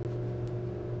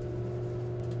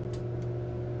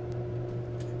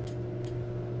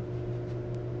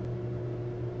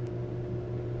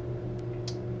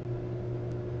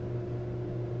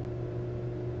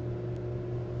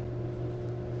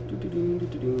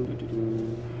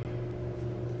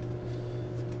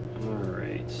 All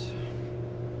right.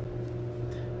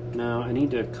 Now I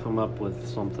need to come up with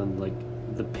something like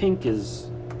the pink is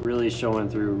really showing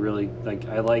through. Really, like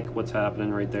I like what's happening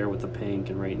right there with the pink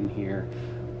and right in here.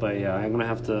 But yeah, I'm gonna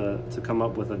have to come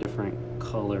up with a different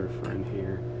color for in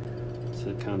here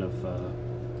to kind of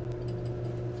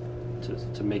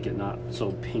to make it not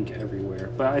so pink everywhere.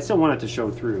 But I still want it to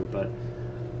show through. But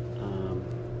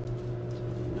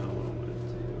know what I'm gonna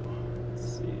do. Let's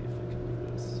see if I can do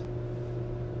this.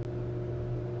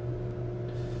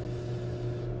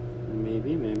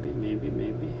 Maybe.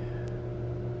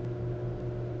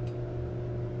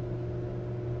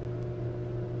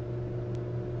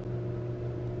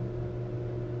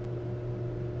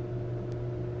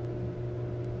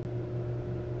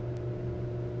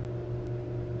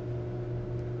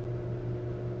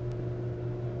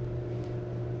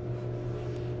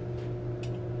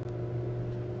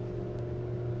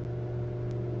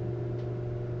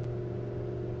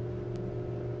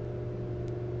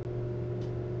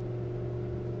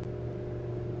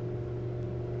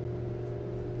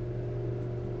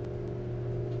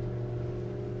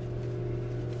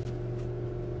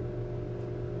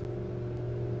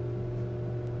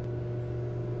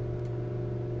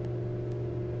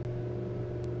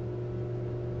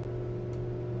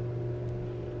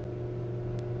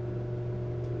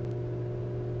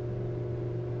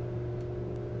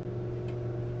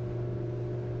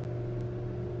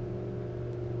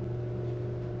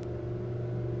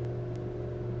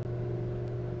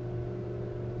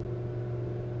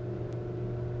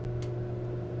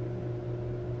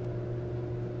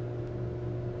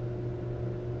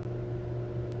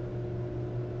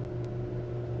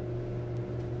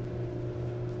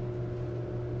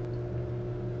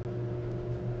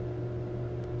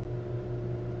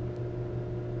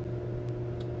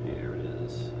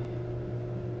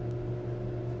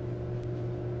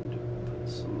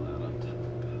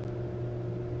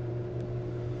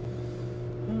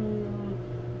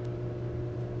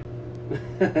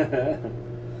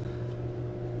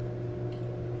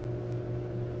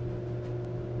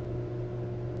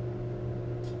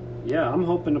 Yeah, I'm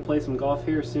hoping to play some golf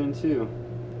here soon too.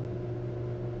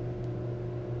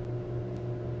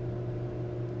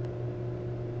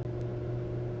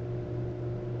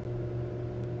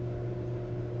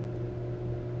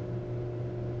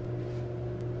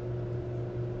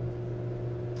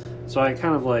 So I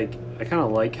kind of like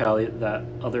how that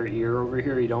other ear over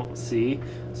here you don't see.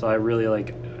 So I really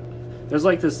like, there's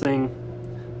like this thing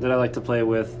that I like to play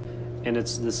with, and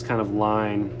it's this kind of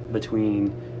line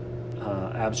between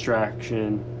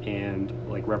abstraction and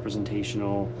like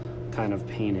representational kind of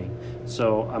painting.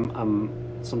 So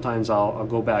I'm sometimes I'll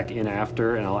go back in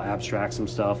after and I'll abstract some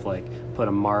stuff, like put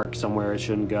a mark somewhere it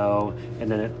shouldn't go,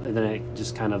 and then it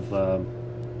just kind of I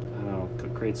don't know,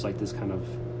 creates like this kind of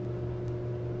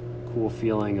cool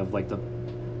feeling of like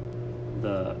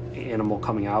the animal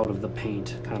coming out of the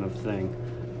paint kind of thing.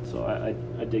 So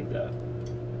I dig that.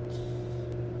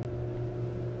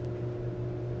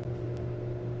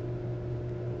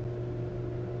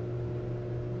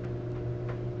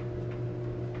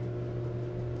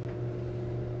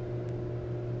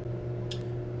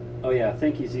 Oh yeah,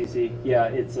 thank you, Cece. Yeah,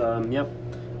 it's yep,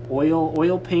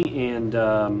 oil paint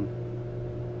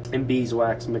and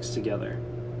beeswax mixed together.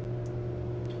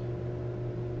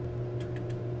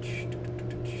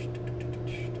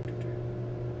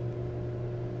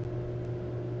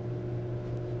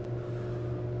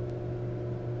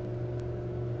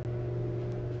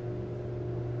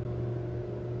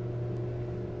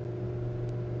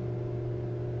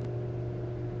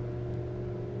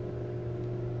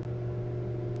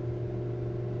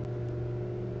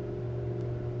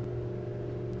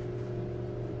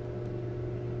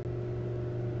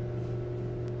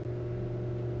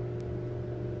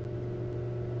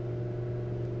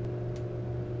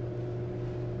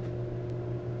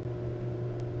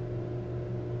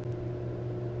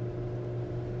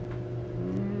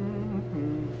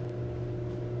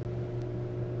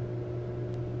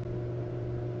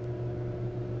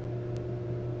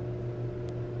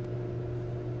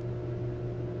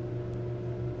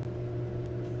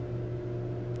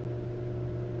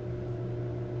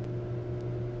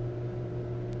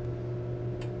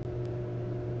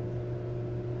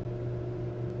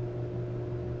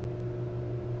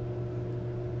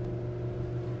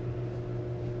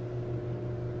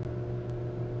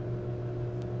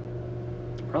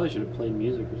 Probably should have played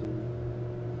music or something.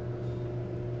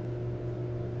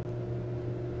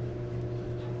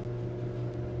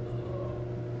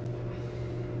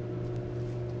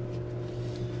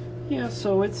 Yeah,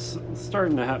 so it's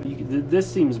starting to have. This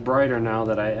seems brighter now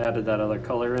that I added that other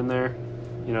color in there.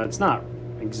 You know, it's not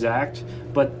exact,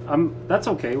 but that's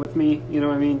okay with me. You know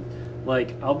what I mean?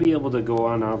 Like, I'll be able to go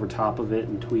on over top of it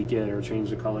and tweak it or change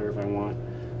the color if I want.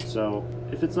 So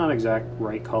if it's not exact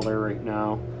right color right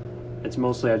now, it's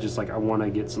mostly I want to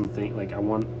get something, like I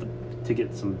want to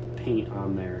get some paint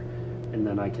on there, and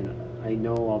then I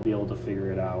know I'll be able to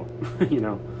figure it out. You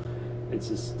know, it's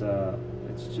just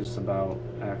about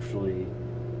actually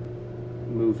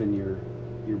moving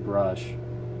your brush,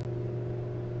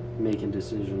 making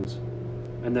decisions,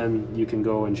 and then you can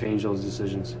go and change those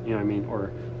decisions, you know what I mean,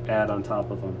 or add on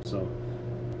top of them. So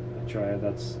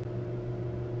that's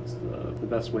the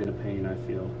best way to paint, I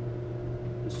feel.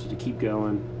 Just to keep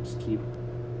going, just keep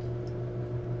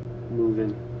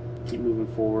moving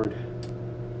forward.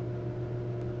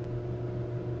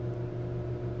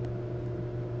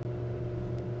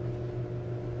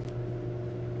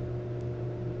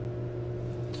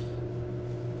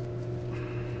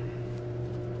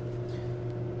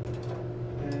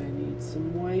 I need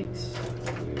some white.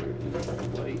 Where is the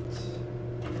white?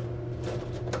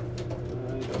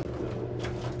 I don't know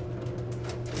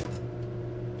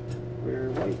where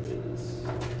white is.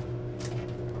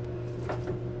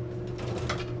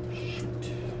 Shoot.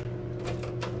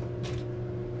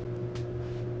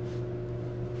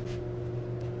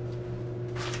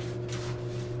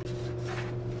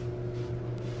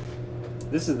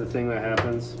 This is the thing that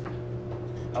happens.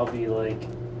 I'll be like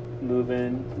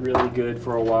moving really good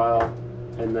for a while,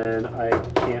 and then I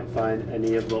can't find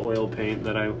any of the oil paint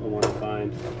that I want to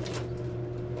find.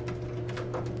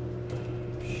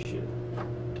 Shit.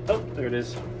 Oh, there it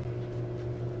is.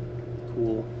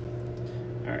 Cool.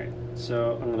 Alright,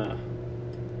 so I'm gonna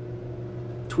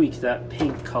tweak that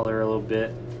pink color a little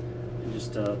bit, and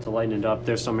just to lighten it up.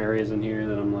 There's some areas in here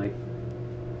that I'm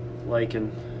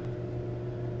liking.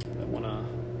 I want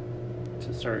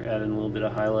to start adding a little bit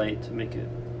of highlight to make it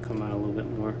come out a little bit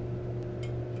more.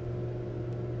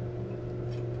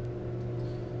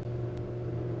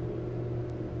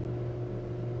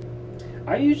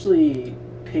 I usually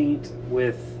paint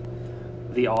with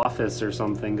The Office or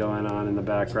something going on in the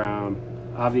background.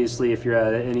 Obviously, if you're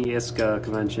at any ISCA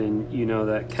convention, you know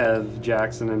that Kev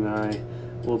Jackson and I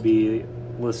will be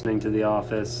listening to The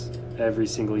Office every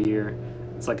single year.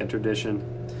 It's like a tradition.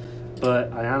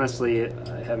 But I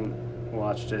haven't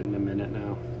watched it in a minute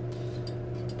now.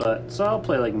 But so I'll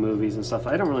play like movies and stuff.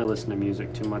 I don't really listen to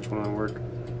music too much when I work.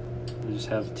 I just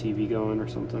have TV going or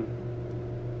something.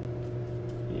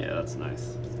 Yeah, that's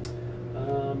nice.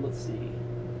 Let's see.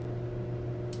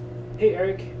 Hey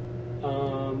Eric,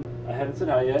 I haven't said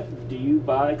hi yet. Do you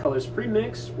buy colors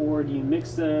pre-mixed or do you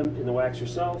mix them in the wax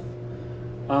yourself?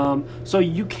 So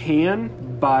you can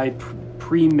buy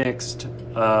pre-mixed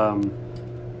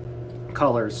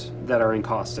colors that are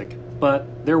encaustic,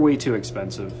 but they're way too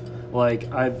expensive.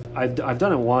 Like I've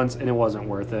done it once and it wasn't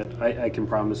worth it. I can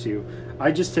promise you.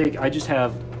 I just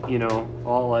have, you know,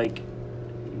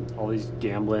 all these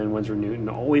Gamblin, Winsor Newton,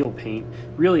 oil paint,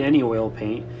 really any oil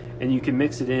paint, and you can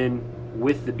mix it in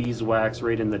with the beeswax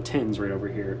right in the tins right over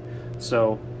here.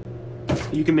 So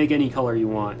you can make any color you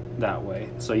want that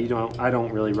way. So I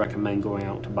don't really recommend going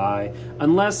out to buy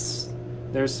unless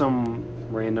there's some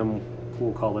random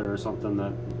cool color or something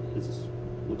that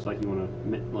looks like you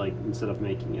want to, like, instead of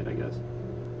making it, I guess.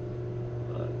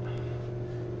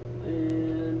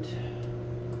 And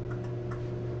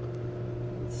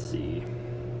let's see.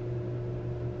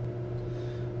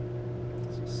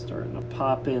 Starting to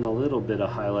pop in a little bit of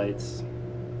highlights.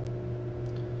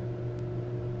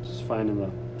 Just finding the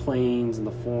planes and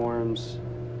the forms.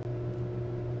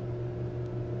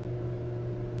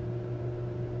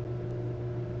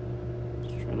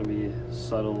 Just trying to be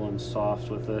subtle and soft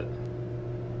with it.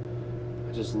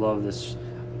 I just love this.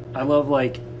 I love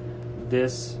like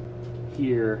this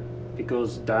here. It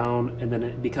goes down and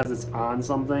then because it's on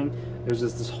something, there's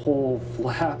just this whole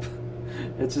flap.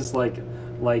 It's just like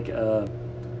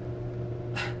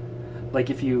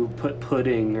if you put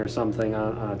pudding or something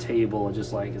on a table, and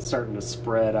just like it's starting to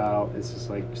spread out. It's just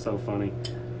like so funny.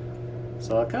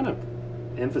 So I'll kind of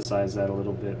emphasize that a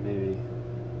little bit, maybe.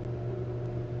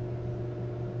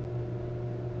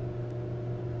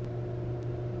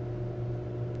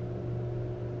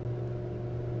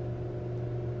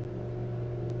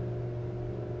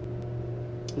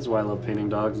 This is why I love painting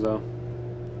dogs, though.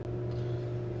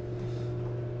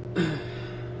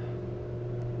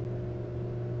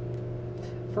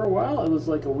 For a while, it was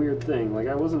like a weird thing. Like,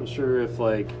 I wasn't sure if,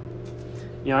 like,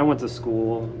 you know, I went to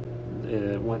school,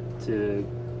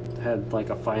 had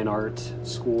like a fine art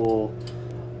school,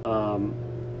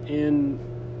 and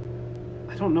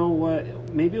I don't know what,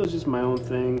 maybe it was just my own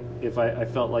thing. If I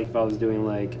felt like if I was doing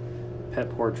like pet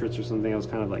portraits or something, I was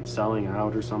kind of like selling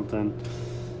out or something.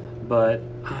 But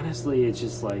honestly, it's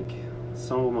just like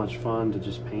so much fun to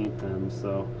just paint them.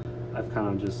 So I've kind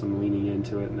of just am leaning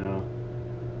into it now.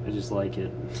 I just like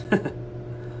it.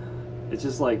 It's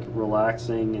just like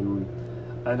relaxing, and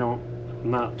I'm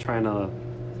not trying to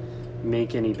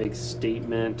make any big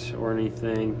statement or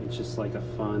anything. It's just like a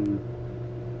fun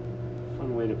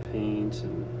way to paint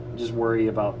and just worry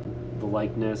about the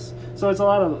likeness. So it's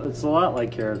a lot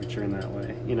like caricature in that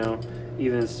way, you know.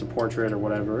 Even if it's a portrait or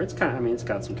whatever, it's kind of, I mean, it's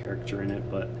got some caricature in it,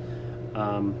 but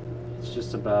it's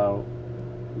just about,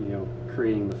 you know,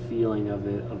 creating the feeling of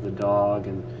the dog,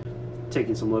 and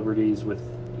taking some liberties with,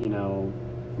 you know,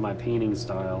 my painting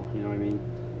style, you know what I mean?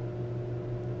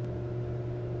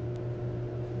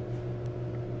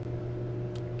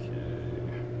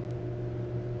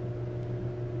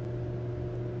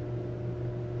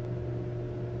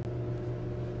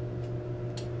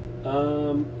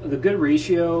 Okay. The good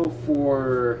ratio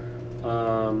for,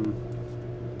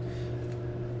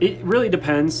 it really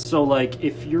depends. So like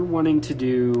if you're wanting to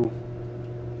do,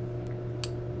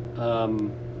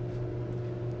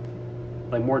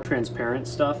 like more transparent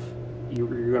stuff, you're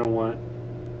going to want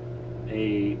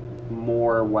a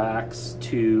more wax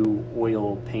to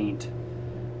oil paint.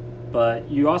 But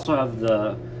you also have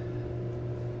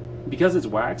because it's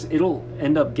wax, it'll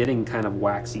end up getting kind of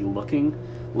waxy looking,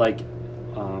 like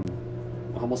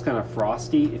almost kind of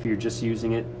frosty if you're just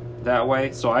using it that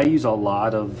way. So I use a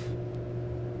lot of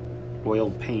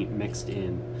oil paint mixed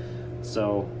in.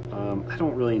 So I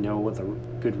don't really know what the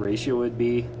good ratio would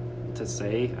be to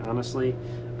say, honestly.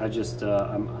 I just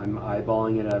I'm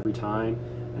eyeballing it every time,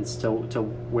 and still to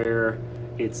where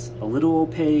it's a little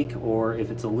opaque, or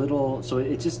if it's a little, so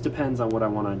it just depends on what I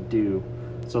want to do.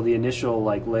 So the initial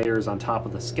like layers on top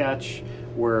of the sketch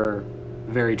were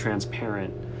very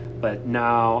transparent, but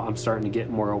now I'm starting to get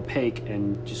more opaque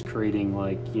and just creating,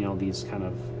 like, you know, these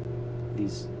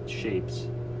shapes.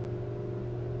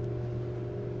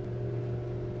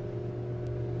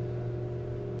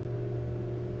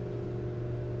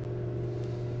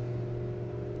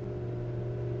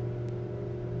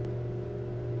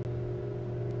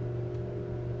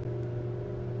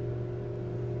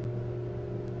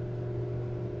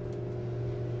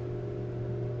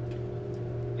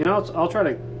 You know, I'll try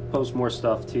to post more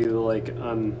stuff too, like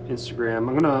on Instagram.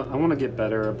 I want to get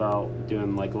better about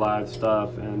doing like live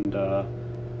stuff and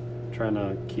trying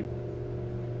to keep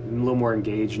a little more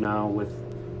engaged now with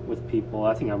people.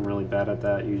 I think I'm really bad at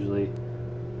that usually.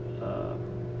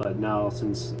 But now,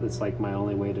 since it's like my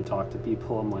only way to talk to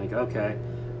people, I'm like, okay,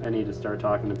 I need to start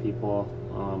talking to people,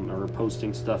 or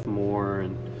posting stuff more,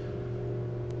 and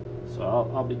so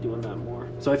I'll be doing that more.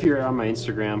 So if you're on my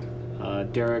Instagram,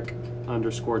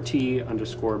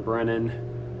 Derek_T_Brennan.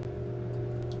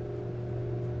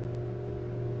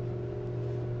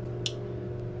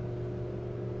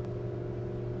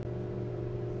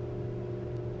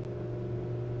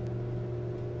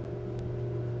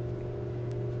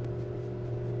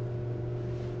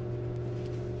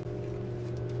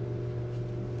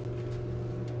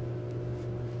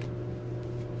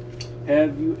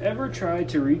 Have you ever tried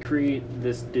to recreate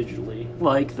this digitally?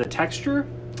 Like the texture?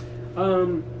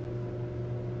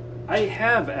 I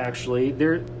have actually.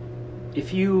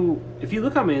 If you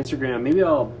look on my Instagram, maybe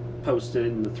I'll post it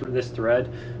in this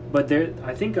thread. But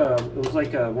I think it was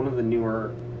like one of the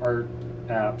newer art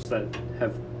apps that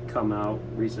have come out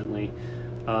recently.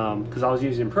 Because I was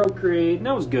using Procreate and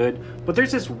that was good. But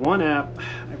there's this one app,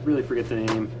 I really forget the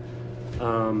name.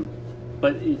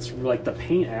 But it's like the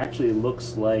paint actually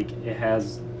looks like it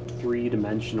has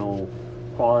three-dimensional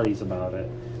qualities about it.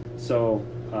 So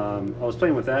I was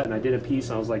playing with that and I did a piece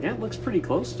and I was like, yeah, it looks pretty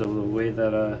close to the way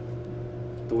that I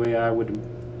would,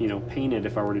 you know, paint it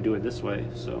if I were to do it this way.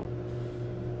 So,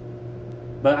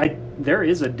 but there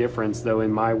is a difference though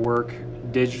in my work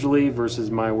digitally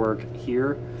versus my work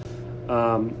here,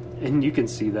 and you can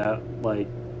see that. Like,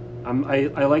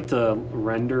 I like to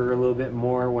render a little bit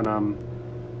more when I'm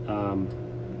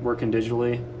working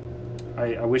digitally.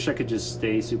 I wish I could just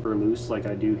stay super loose like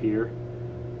I do here,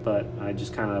 but I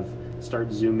just kind of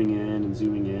start zooming in and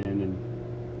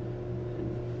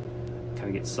kind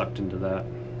of get sucked into that.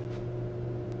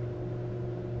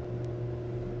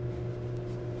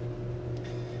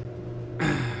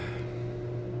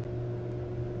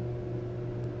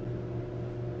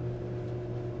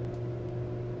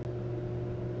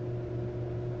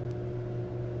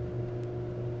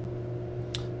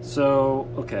 So,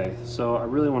 okay, so I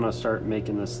really want to start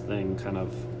making this thing kind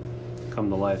of come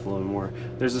to life a little more.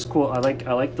 There's this cool, I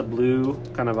like the blue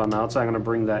kind of on the outside. I'm going to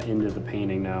bring that into the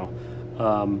painting now,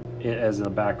 as a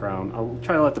background. I'll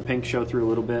try to let the pink show through a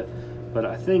little bit, but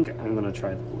I think I'm going to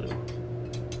try the blue.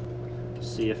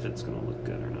 See if it's going to look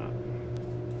good or not.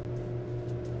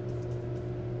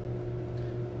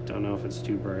 Don't know if it's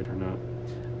too bright or not.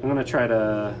 I'm going to try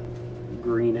to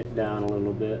green it down a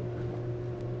little bit.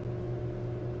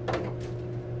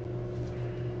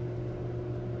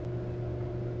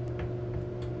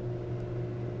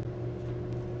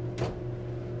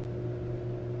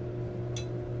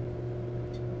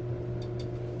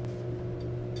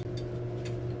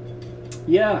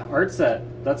 Yeah, art set.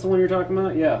 That's the one you're talking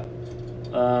about? Yeah.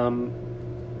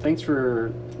 Thanks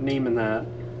for naming that.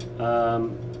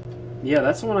 Yeah,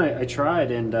 that's the one I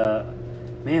tried, and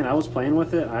man, I was playing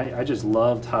with it. I just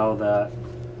loved how the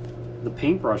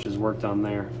paintbrushes worked on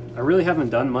there. I really haven't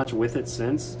done much with it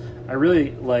since. I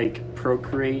really like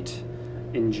Procreate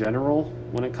in general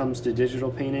when it comes to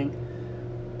digital painting,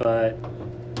 but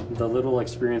the little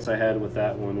experience I had with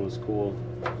that one was cool.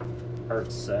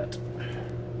 Art set.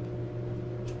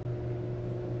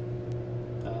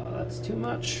 That's too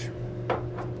much.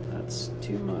 That's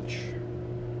too much.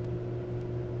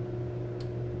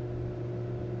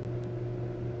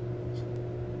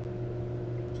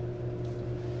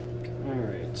 All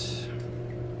right.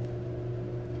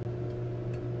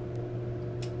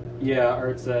 Yeah,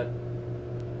 art set.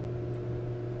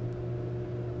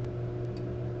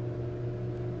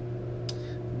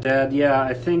 Dad, yeah,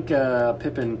 I think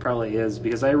Pippin probably is,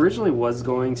 because I originally was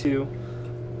going to,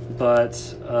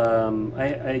 but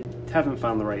I haven't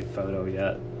found the right photo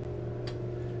yet.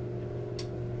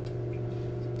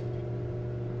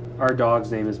 Our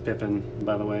dog's name is Pippin,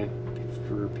 by the way,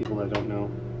 for people that don't know.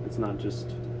 It's not just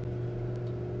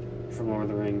from Lord of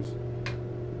the Rings.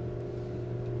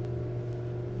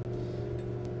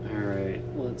 Alright,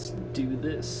 let's do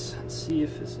this and see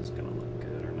if this is gonna look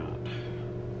good or not.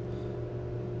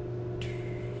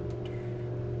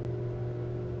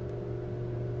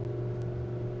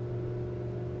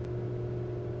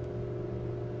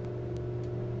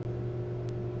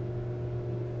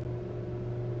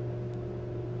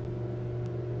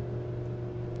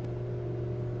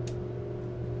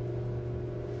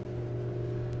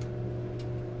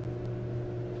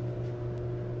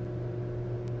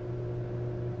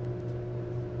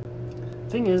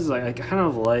 Thing is, like, I kind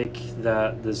of like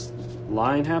that this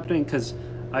line happening, because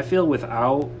I feel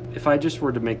without, if I just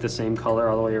were to make the same color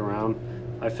all the way around,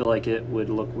 I feel like it would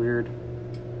look weird.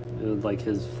 It would, like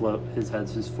his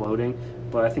head's just floating.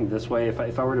 But I think this way, if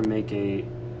I were to make a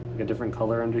different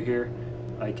color under here,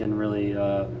 I can really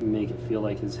make it feel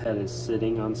like his head is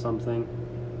sitting on something,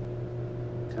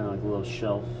 kind of like a little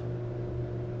shelf.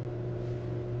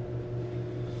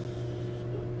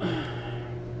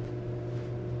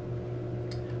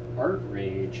 Art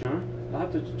Rage, huh? I'll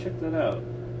have to check that out.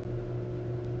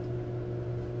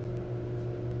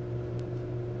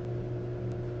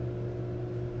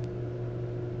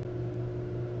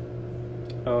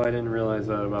 Oh, I didn't realize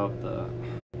that about the...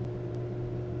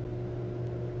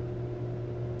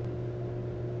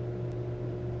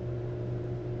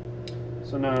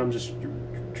 So now I'm just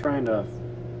trying to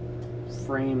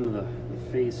frame the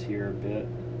face here a bit.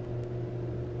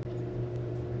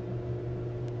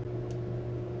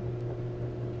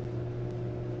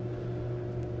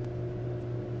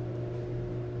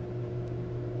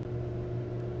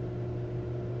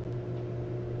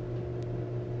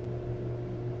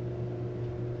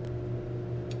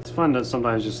 It's fun to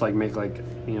sometimes just like make like,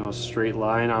 you know, a straight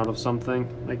line out of something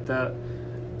like that.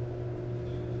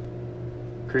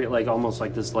 Create like almost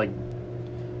like this like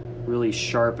really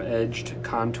sharp edged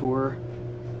contour.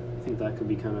 I think that could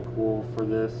be kind of cool for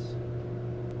this,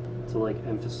 to like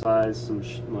emphasize some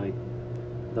like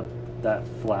that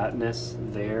flatness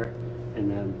there, and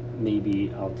then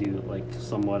maybe I'll do like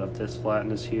somewhat of this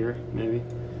flatness here maybe.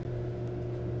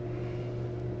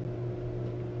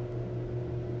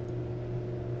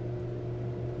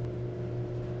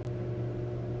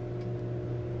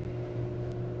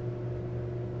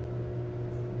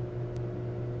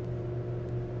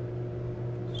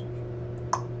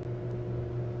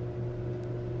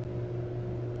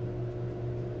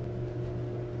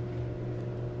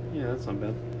 Yeah, that's not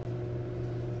bad.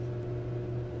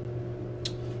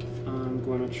 I'm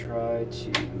going to try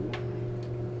to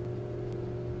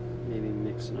maybe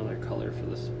mix another color for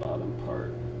this bottom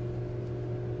part.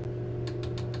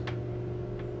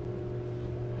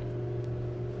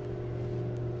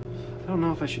 I don't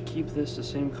know if I should keep this the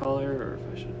same color or if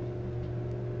I should...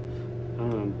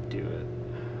 I'm going to do it.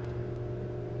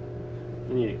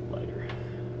 I need it lighter.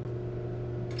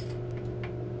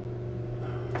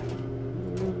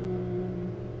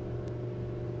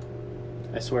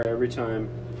 I swear every time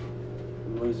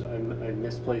I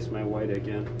misplace my white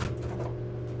again.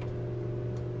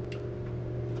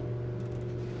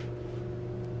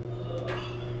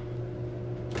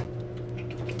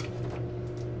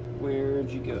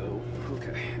 Where'd you go?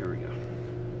 Okay, here we go.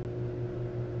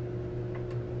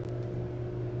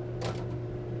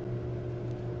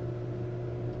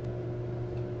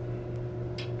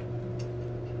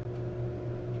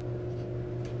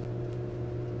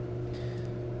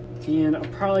 And I'll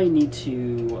probably need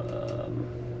to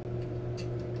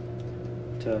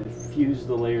fuse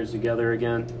the layers together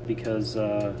again, because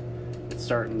it's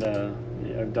starting to,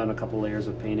 I've done a couple layers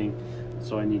of painting,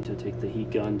 so I need to take the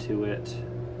heat gun to it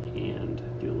and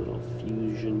do a little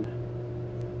fusion.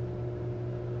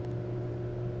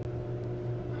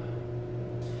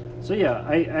 So yeah,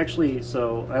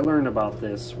 I learned about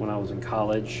this when I was in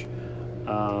college.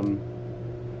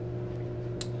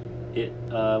 It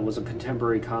was a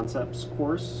contemporary concepts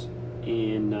course,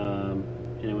 and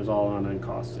it was all on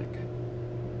encaustic.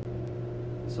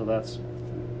 So that's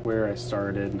where I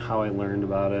started and how I learned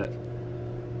about it.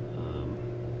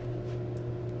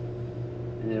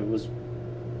 And it was,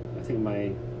 I think,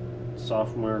 my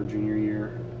sophomore or junior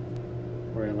year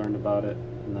where I learned about it,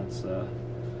 and that's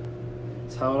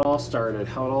how it all started,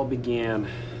 how it all began.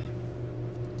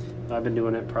 I've been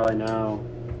doing it probably now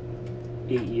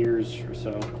 8 years or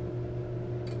so.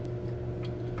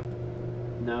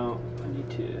 Now I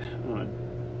want to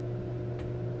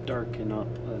darken up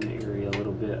an area a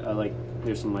little bit.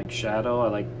 There's some like shadow.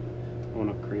 I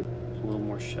want to create a little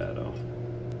more shadow.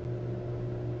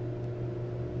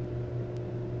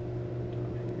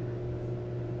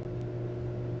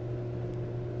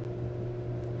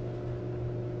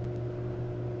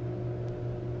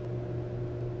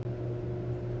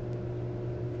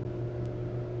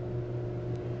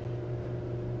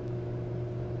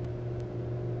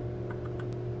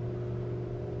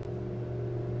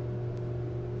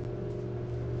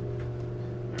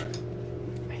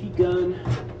 Gun.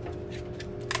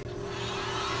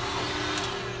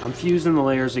 I'm fusing the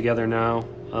layers together now.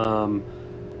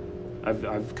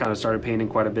 I've kind of started painting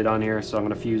quite a bit on here, so I'm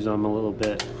going to fuse them a little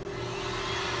bit.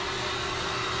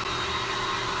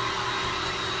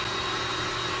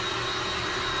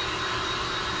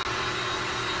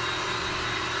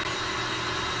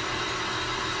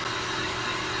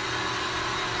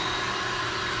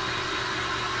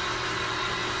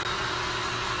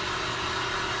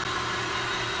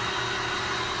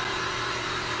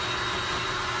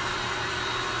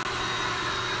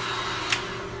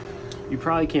 You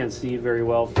probably can't see very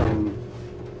well from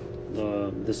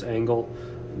this angle,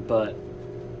 but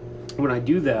when I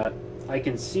do that, I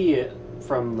can see it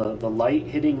from the light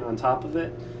hitting on top of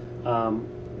it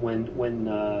when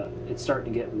it's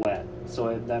starting to get wet.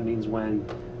 So that means when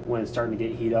it's starting to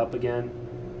get heat up again.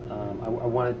 I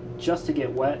want it just to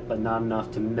get wet, but not enough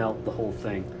to melt the whole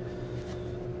thing.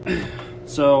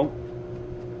 So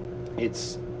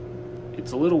it's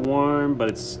a little warm,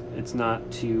 but it's not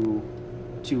too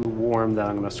warm that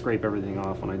I'm going to scrape everything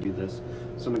off when I do this.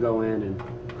 So I'm going to go in and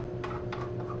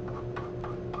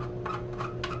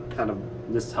kind of,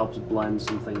 this helps blend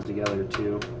some things together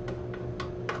too.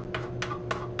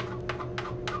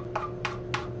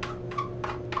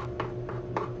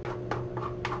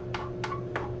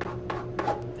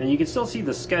 And you can still see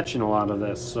the sketch in a lot of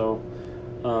this, so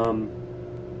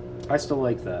I still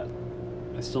like that.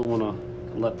 I still want to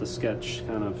let the sketch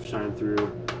kind of shine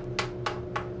through.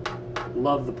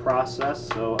 Love the process,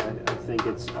 so I think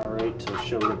it's alright to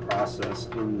show the process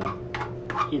in the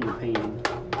painting.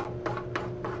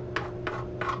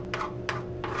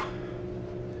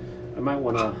 I might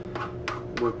want to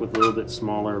work with a little bit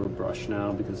smaller of a brush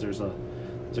now, because there's a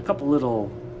couple little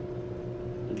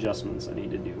adjustments I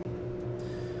need to do.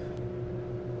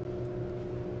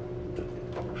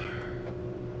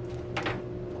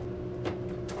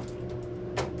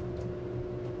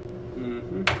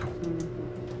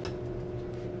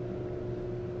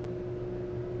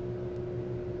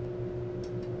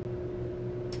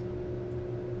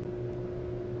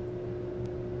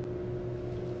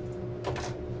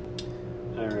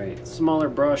 Alright, smaller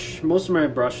brush. Most of my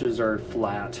brushes are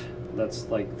flat. That's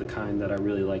like the kind that I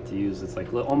really like to use. It's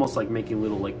like almost like making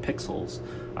little like pixels.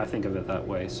 I think of it that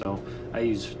way. So I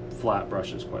use flat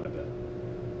brushes quite a bit.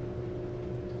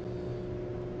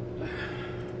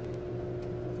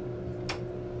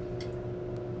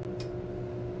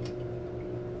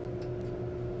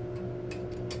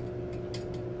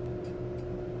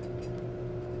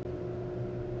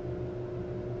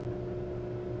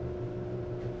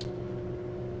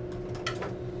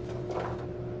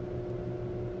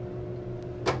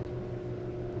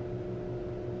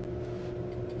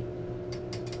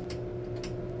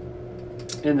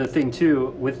 And the thing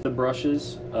too with the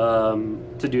brushes,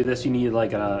 to do this you need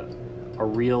like a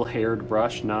real haired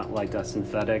brush, not like a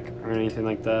synthetic or anything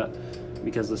like that,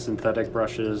 because the synthetic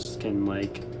brushes can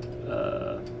like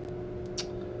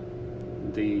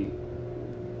they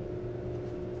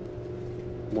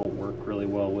won't work really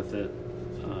well with it.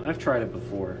 I've tried it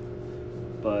before,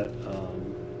 but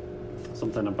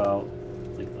something about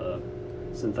like the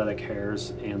synthetic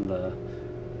hairs and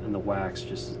the wax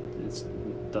just it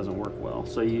doesn't work well.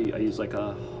 So I use like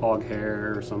a hog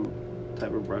hair or some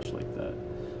type of brush like that,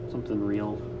 something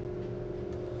real.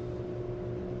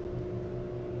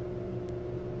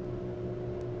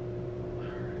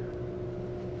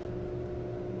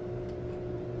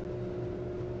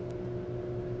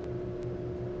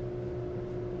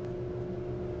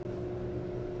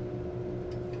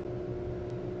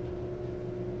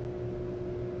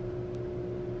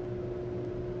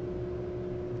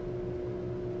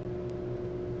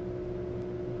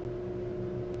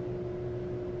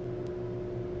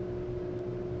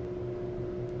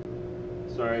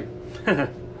 Sorry,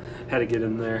 had to get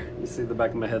in there. You see the back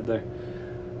of my head there.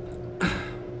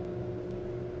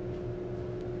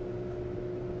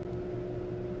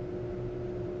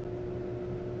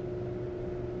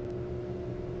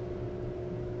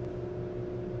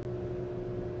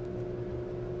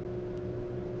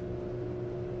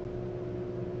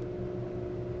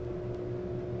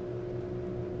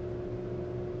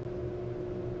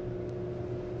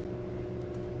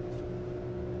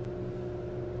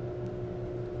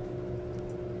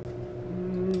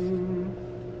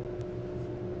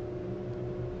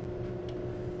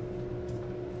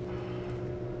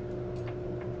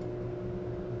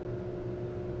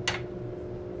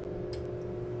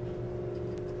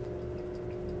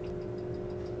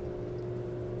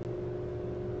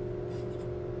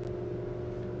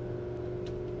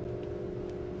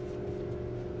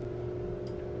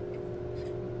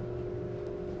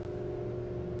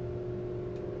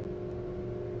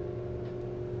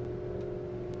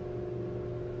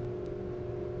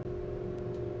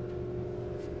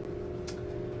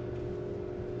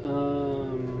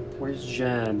 Where's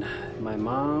Jen? My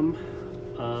mom.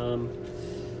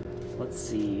 Let's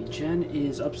see. Jen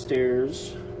is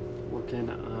upstairs working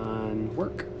on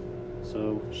work.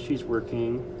 So she's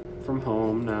working from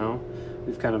home now.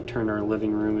 We've kind of turned our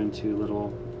living room into a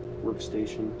little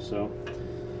workstation. So,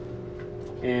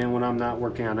 and when I'm not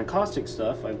working on acoustic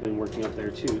stuff, I've been working up there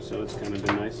too. So it's kind of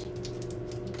been nice.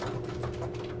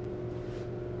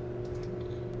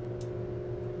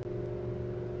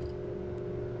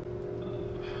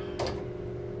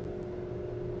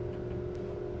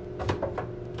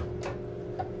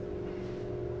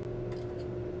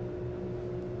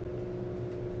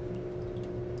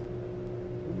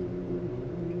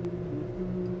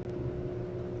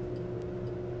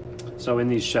 So in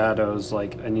these shadows,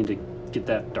 like, I need to get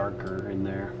that darker in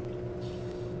there.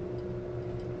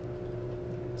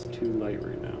 It's too light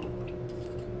right now.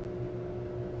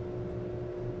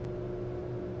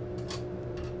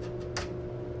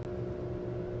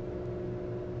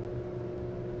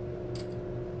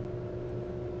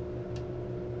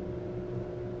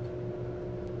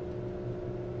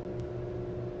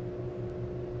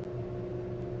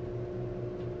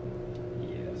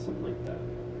 Yeah, something like that.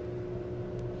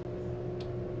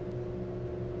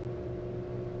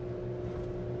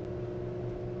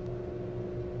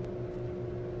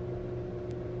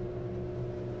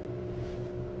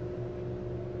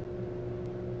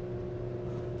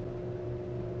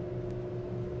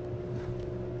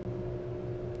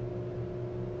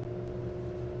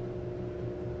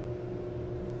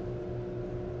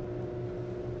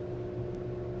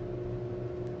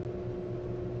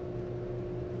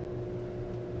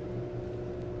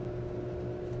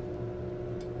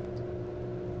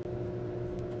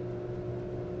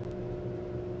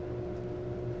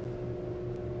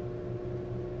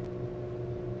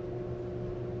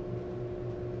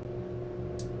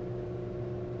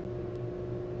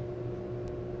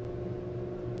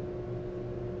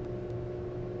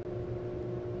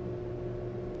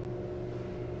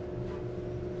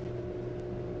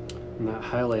 And that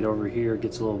highlight over here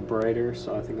gets a little brighter,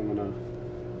 so I think I'm gonna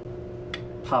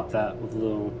pop that with a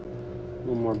little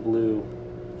more blue.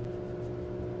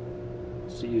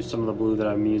 So use some of the blue that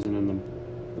I'm using in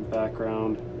the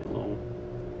background, maybe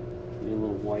a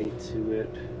little white to it.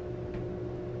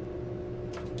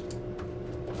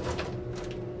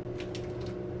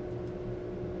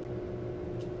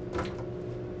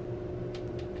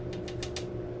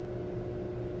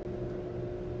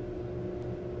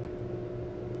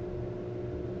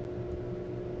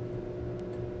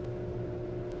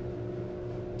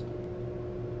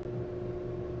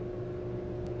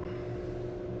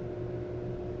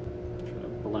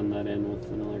 Blend that in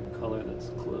with another color that's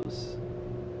close.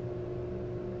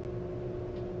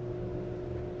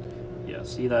 Yeah,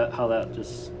 see that how that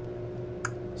just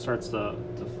starts to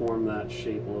form that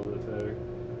shape a little bit better.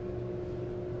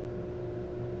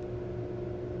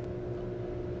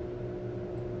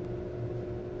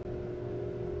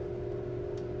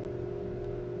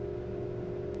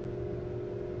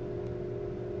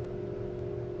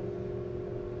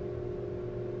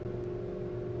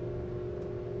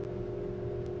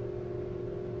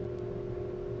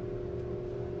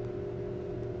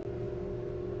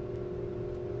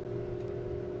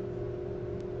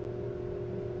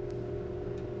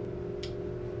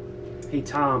 Hey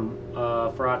Tom,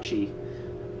 Faraci,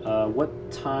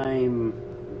 what time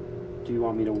do you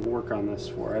want me to work on this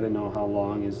for? I didn't know how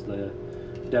long is the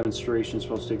demonstration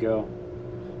supposed to go,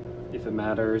 if it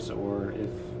matters, or if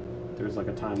there's like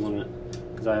a time limit,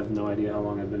 because I have no idea how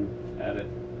long I've been at it.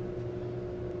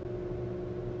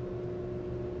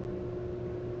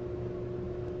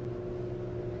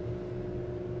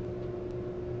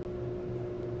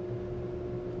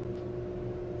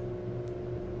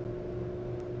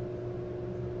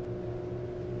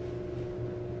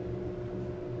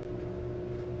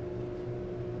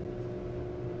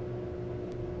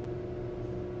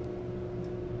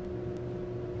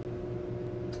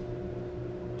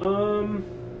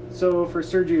 So for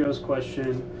Sergio's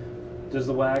question, does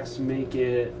the wax make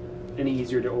it any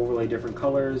easier to overlay different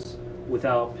colors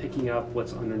without picking up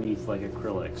what's underneath like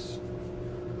acrylics?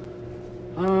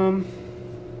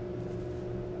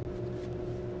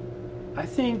 I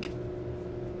think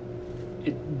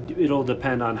it'll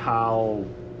depend on how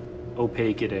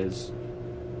opaque it is,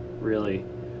 really.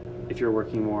 If you're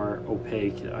working more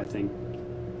opaque, I think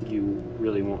you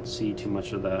really won't see too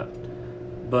much of that.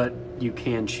 But you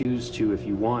can choose to if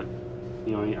you want.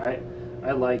 You know,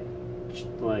 I like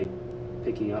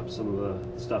picking up some of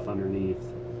the stuff underneath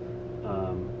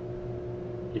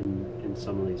in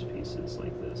some of these pieces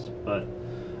like this, but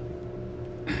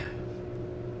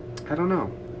I don't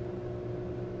know.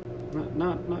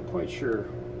 Not quite sure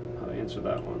how to answer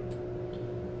that one.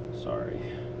 Sorry.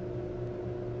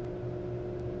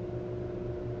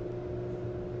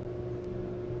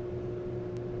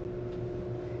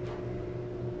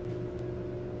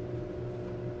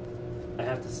 I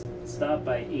have to stop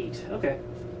by 8. Okay.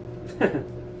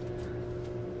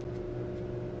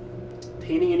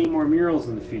 Painting any more murals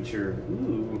in the future?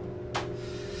 Ooh.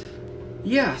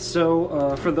 Yeah,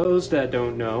 so for those that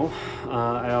don't know,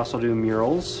 I also do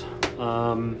murals.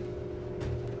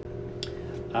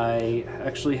 I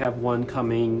actually have one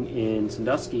coming in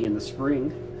Sandusky in the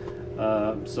spring.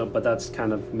 But that's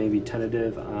kind of maybe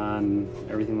tentative on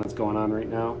everything that's going on right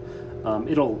now.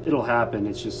 It'll happen.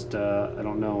 It's just I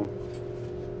don't know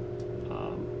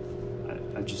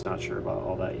I'm just not sure about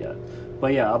all that yet.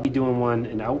 But yeah, I'll be doing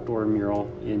an outdoor mural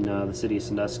in the city of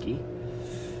Sandusky.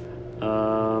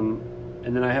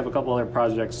 And then I have a couple other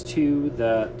projects too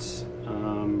that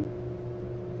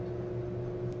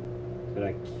that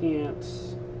I can't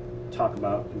talk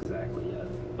about exactly yet.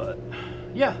 But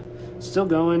yeah, still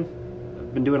going.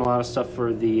 I've been doing a lot of stuff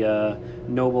for the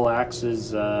Noble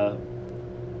Axe's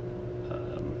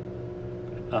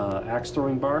axe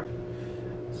throwing bar.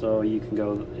 So you can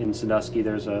go in Sandusky.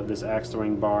 There's this axe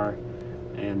throwing bar,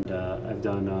 and I've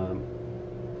done a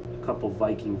couple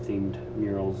Viking themed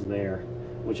murals there,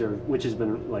 which has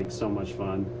been like so much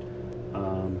fun.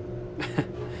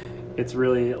 It's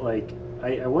really like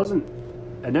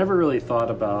I never really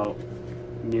thought about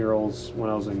murals when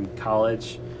I was in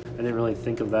college. I didn't really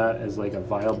think of that as like a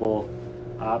viable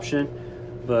option,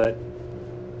 but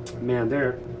man,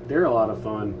 they're a lot of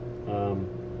fun.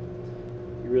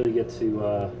 You really get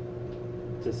to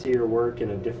see your work in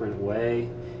a different way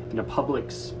in a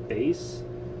public space.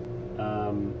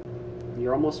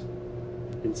 You're almost,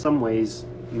 in some ways,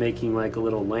 making like a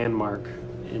little landmark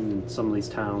in some of these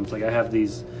towns. Like I have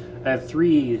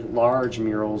 3 large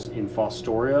murals in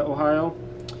Fostoria, Ohio,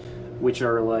 which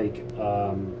are like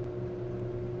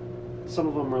some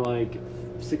of them are like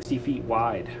 60 feet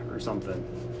wide or something.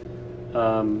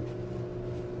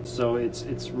 So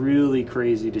it's really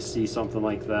crazy to see something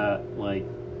like that, like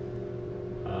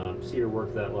see your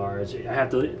work that large. I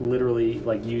have to literally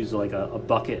like use like a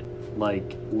bucket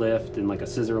like lift and like a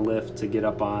scissor lift to get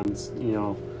up on, you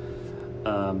know.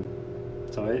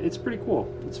 So it's pretty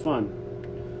cool. It's fun.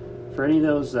 For any of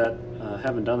those that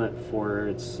haven't done it before,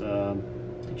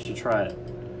 you should try it.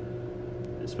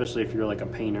 Especially if you're like a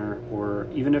painter, or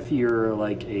even if you're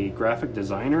like a graphic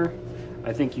designer.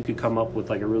 I think you could come up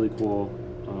with like a really cool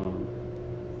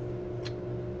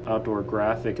outdoor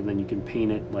graphic, and then you can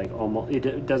paint it like almost.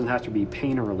 It doesn't have to be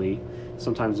painterly.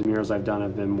 Sometimes the murals I've done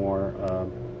have been more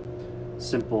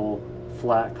simple,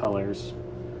 flat colors.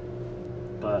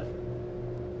 But I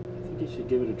think you should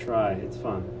give it a try. It's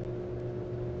fun.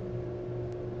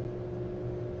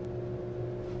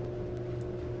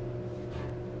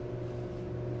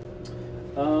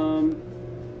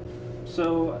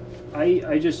 So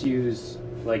I just use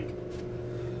like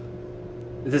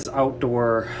this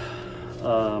outdoor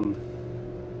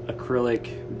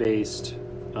acrylic based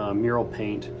mural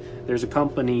paint. There's a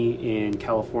company in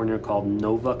California called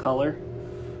Nova Color,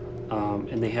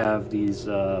 and they have these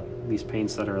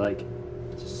paints that are like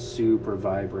super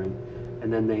vibrant,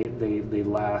 and then they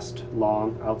last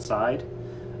long outside.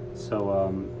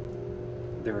 So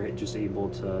they're just able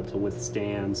to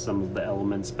withstand some of the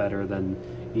elements better than,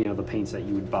 you know, the paints that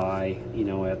you would buy, you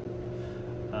know, at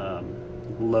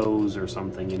Lowe's or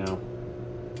something, you know.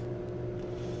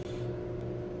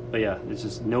 But yeah, it's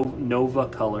just Nova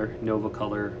Color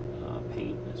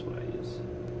paint is what I use.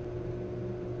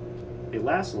 It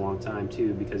lasts a long time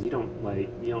too, because you don't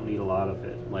need a lot of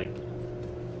it. Like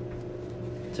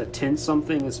to tint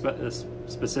something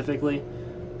specifically,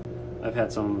 I've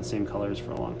had some of the same colors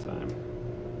for a long time.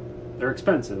 They're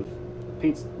expensive.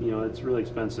 Paint's, you know, it's really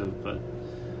expensive, but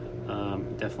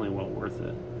definitely well worth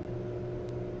it.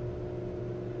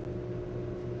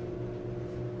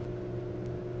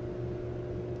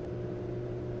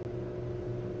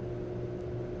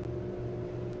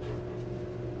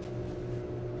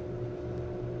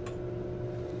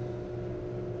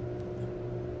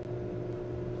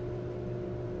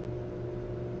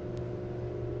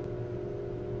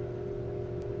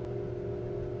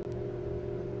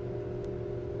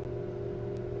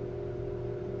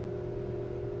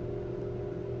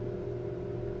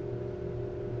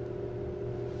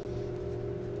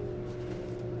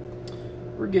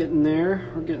 We're getting there.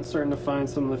 We're starting to find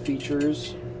some of the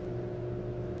features.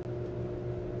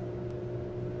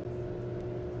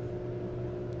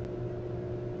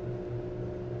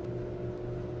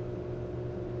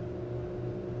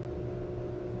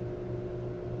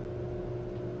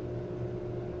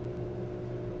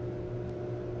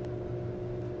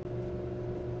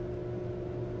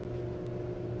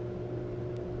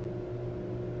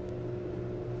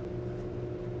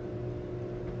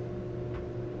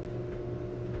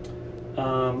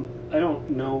 I don't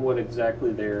know what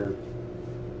exactly they're...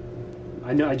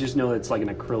 I just know it's like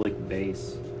an acrylic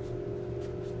base.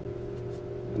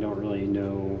 I don't really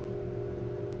know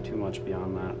too much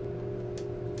beyond that.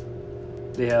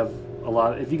 They have a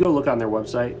lot... If you go look on their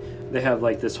website, they have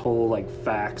like this whole like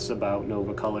facts about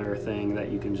Nova Color thing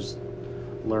that you can just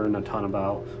learn a ton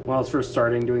about. When I was first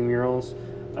starting doing murals,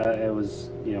 I was,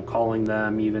 you know, calling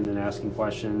them even and asking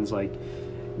questions, like,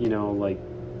 you know, like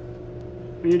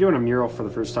when you're doing a mural for the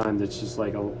first time, that's just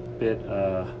like a bit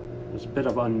was a bit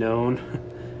of unknown,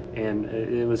 and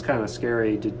it was kind of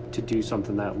scary to do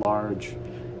something that large,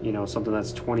 you know, something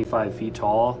that's 25 feet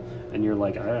tall, and you're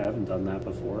like, I haven't done that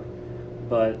before.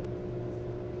 But,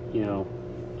 you know,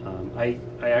 I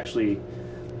actually,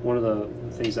 one of the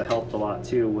things that helped a lot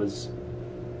too was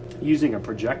using a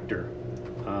projector.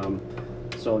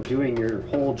 So doing your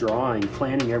whole drawing,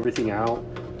 planning everything out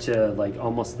to like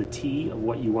almost the T of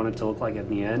what you want it to look like at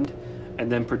the end,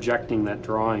 and then projecting that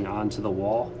drawing onto the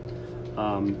wall.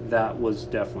 That was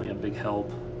definitely a big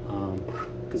help,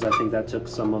 because I think that took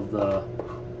some of the,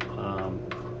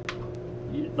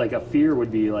 like a fear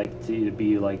would be like to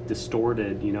be like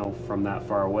distorted, you know, from that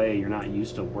far away. You're not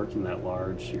used to working that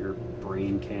large. Your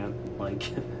brain can't like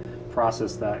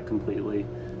process that completely.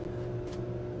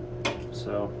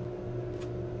 So.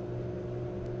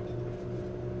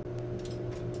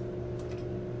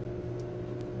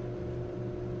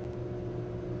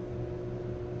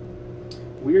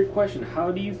 Weird question.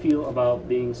 How do you feel about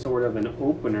being sort of an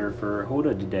opener for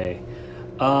Hoda today?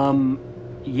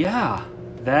 Yeah,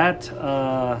 that's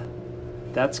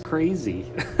crazy.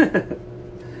 I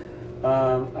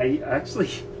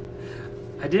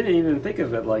didn't even think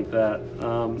of it like that.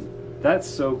 That's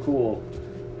so cool.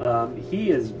 He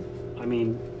is, I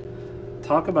mean,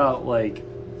 talk about like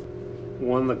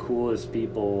one of the coolest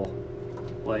people,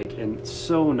 like, and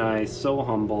so nice, so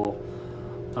humble.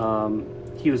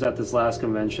 He was at this last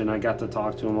convention. I got to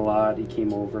talk to him a lot. He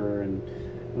came over and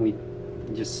we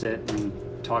just sit and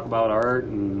talk about art,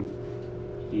 and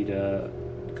he'd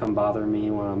come bother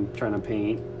me when I'm trying to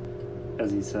paint,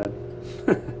 as he said.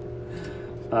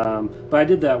 But I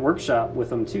did that workshop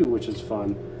with him too, which is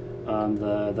fun.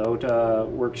 The OTA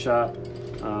workshop.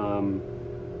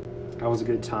 That was a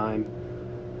good time.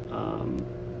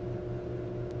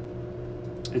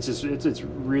 It's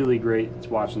really great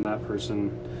watching that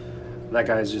person. That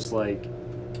guy's just like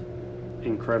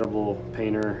incredible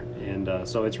painter, and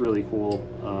so it's really cool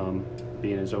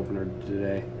being his opener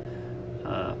today.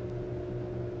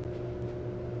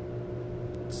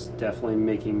 It's definitely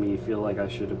making me feel like I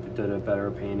should have did a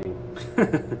better painting.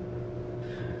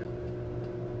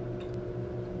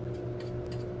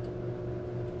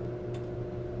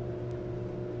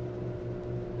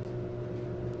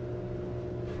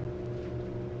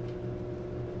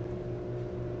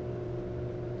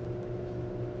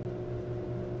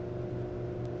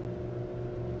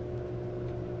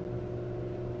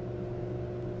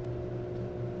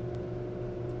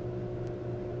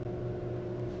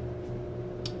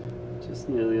 Just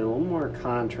need a little more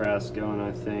contrast going,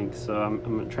 I think. So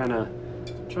I'm trying to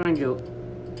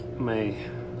get my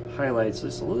highlights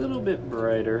just a little bit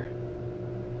brighter.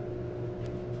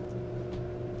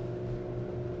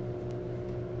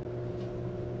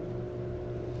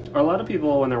 Are a lot of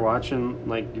people, when they're watching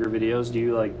like your videos, do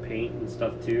you like paint and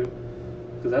stuff too?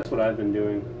 Because that's what I've been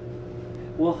doing.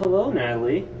 Well, hello,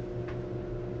 Natalie.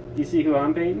 Do you see who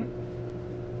I'm painting?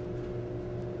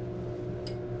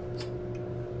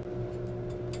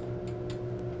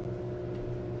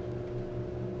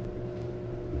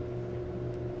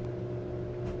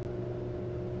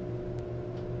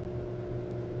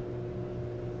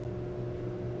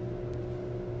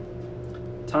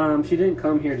 Tom, she didn't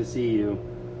come here to see you.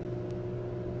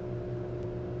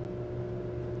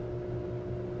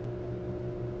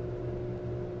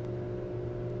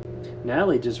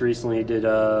 Natalie just recently did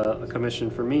a commission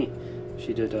for me.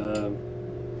 She did a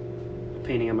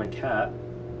painting of my cat.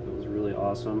 It was really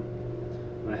awesome.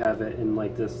 I have it in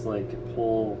like this like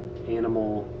whole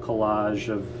animal collage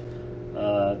of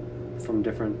from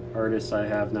different artists I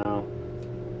have now.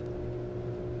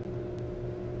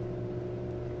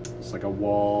 It's like a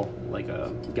wall, like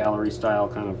a gallery style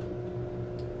kind of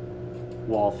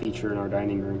wall feature in our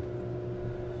dining room.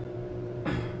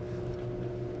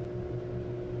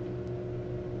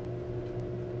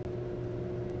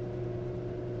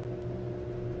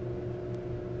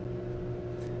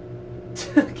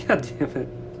 God damn it.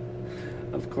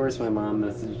 Of course my mom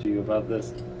messaged you about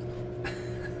this.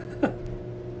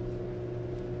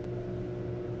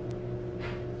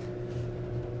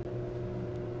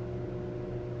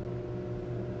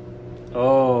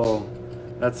 Oh,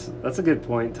 that's a good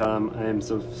point, Tom. I am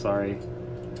so sorry.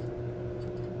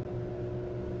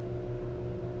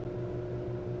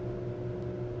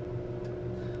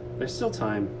 There's still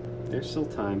time. There's still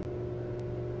time.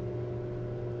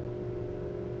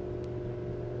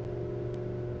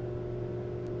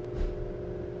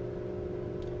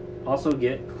 Also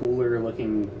get cooler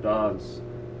looking dogs,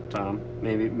 Tom.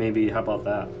 Maybe how about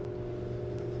that?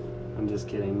 I'm just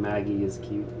kidding. Maggie is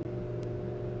cute.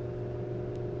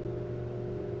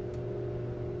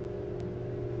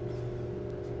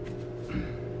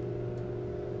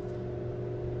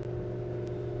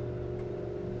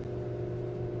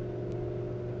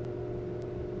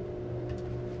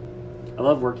 I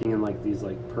love working in like these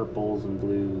like purples and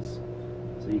blues.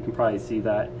 So you can probably see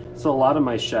that. So a lot of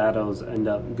my shadows end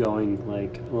up going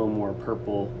like a little more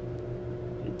purple,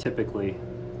 typically.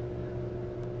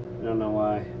 I don't know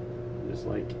why. I just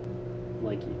like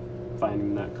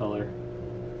finding that color.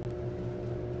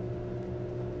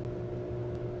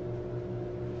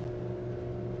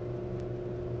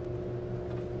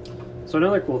 So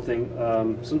another cool thing,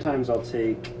 sometimes I'll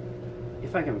take,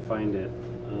 if I can find it,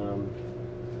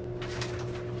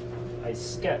 I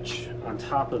sketch on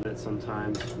top of it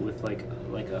sometimes with like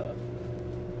a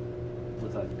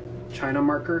China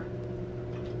marker.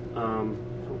 I don't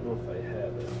know if I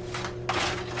have it.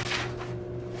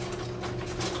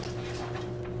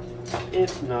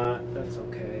 If not, that's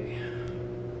okay.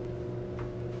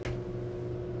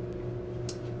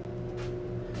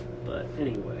 But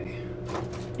anyway,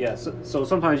 yeah, so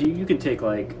sometimes you can take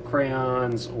like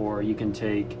crayons, or you can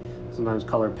take sometimes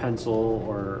colored pencil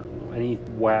or any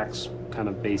wax kind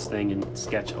of base thing and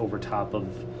sketch over top of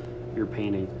your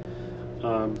painting.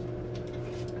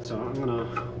 So I'm gonna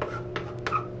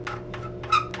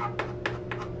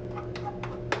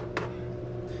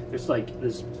there's like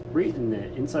this right in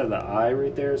the inside of the eye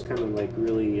right there is kind of like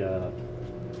really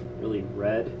really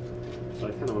red, so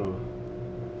I kind of want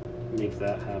to make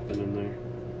that happen in there.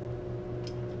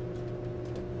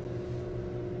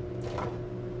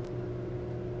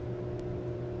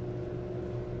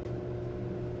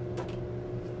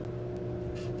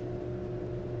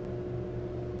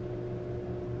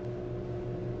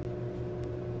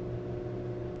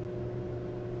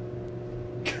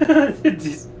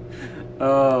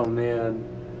 Oh man,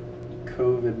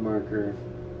 COVID marker,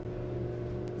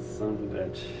 son of a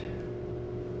bitch.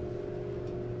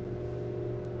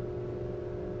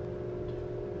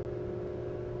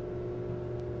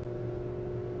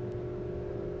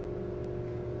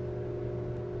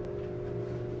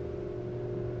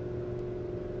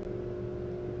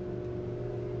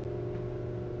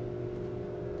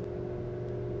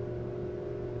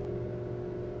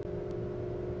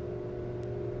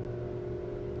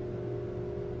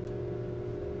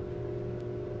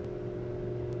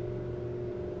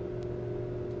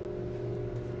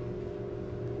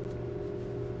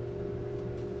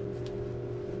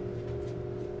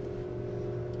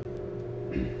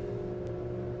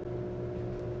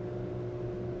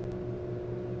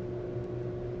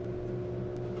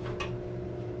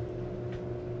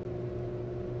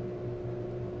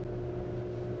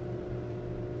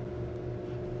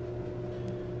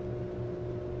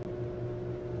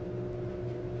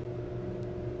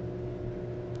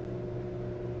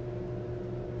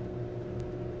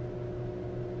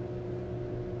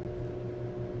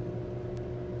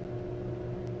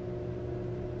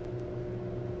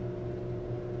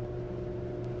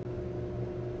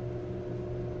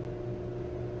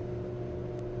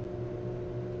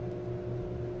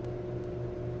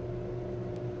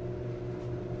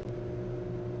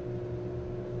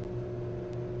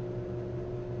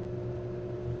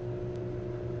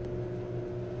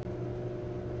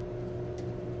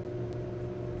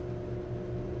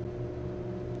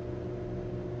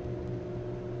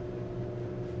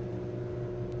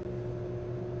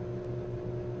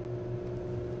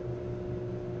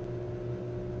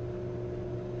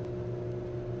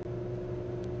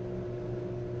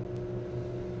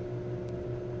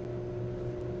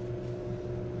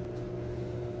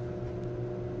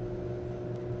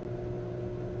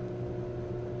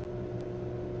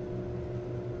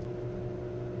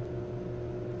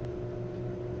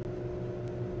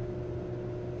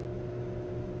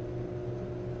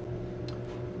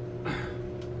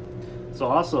 So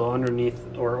also underneath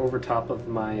or over top of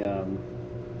my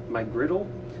my griddle,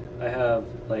 I have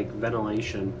like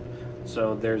ventilation.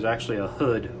 So there's actually a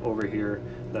hood over here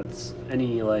that's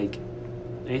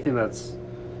anything that's,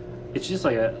 it's just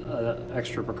like a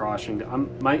extra precaution.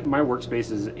 My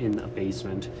workspace is in a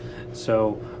basement,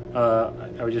 so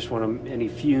I would just want any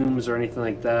fumes or anything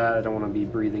like that, I don't want to be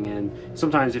breathing in.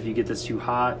 Sometimes if you get this too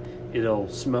hot, it'll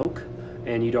smoke,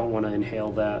 and you don't want to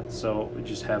inhale that. So we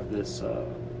just have this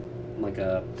like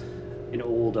an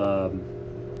old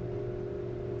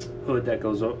hood that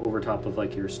goes over top of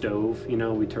like your stove. You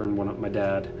know, we turned one up. My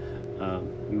dad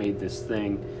made this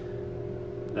thing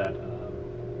that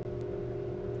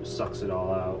sucks it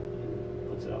all out and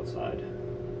puts it outside.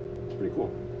 It's pretty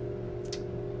cool.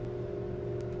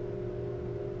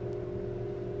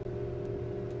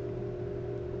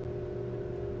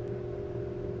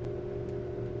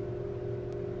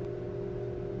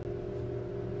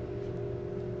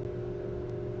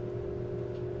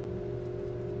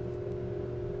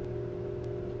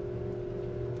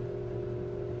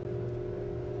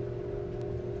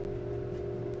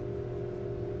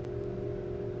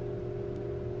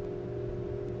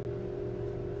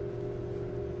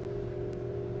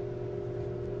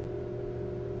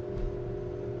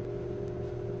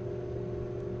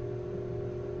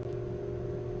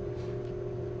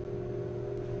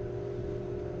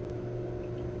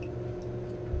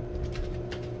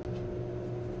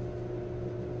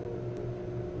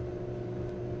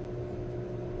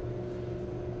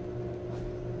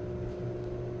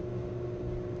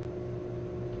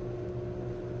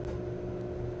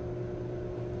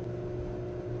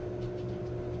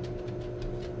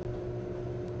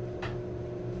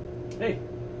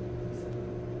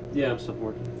 Yeah, I'm still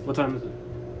working. What time is it?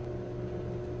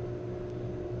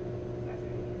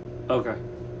 Okay.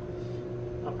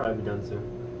 I'll probably be done soon.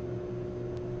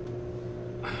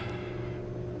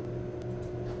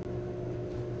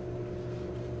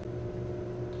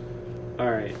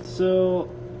 Alright, so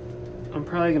I'm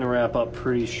probably going to wrap up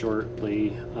pretty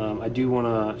shortly. I do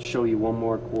want to show you one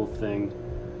more cool thing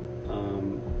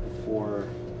before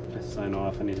I sign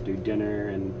off. I need to do dinner,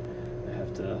 and I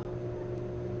have to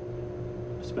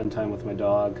spend time with my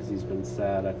dog because he's been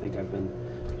sad. I think I've been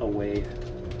away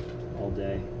all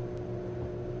day.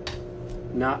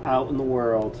 Not out in the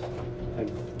world.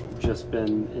 I've just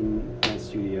been in my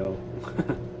studio.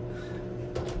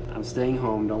 I'm staying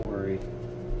home, don't worry.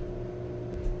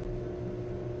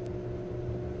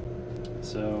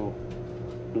 So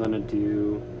I'm going to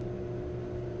do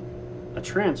a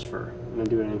transfer. I'm going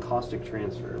to do an encaustic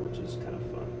transfer, which is kind of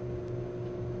fun.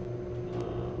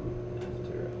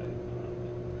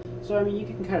 So I mean, you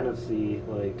can kind of see,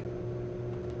 like,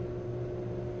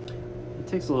 it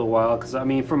takes a little while because I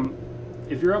mean,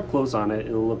 if you're up close on it,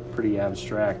 it'll look pretty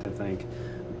abstract, I think.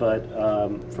 But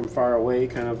from far away,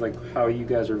 kind of like how you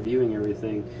guys are viewing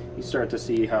everything, you start to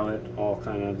see how it all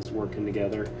kind of is working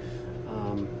together.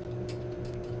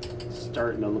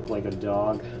 Starting to look like a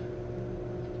dog-ish.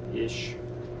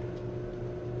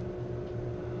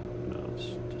 No,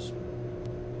 just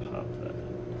pop that in.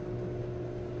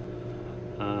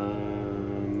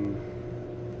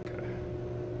 Okay.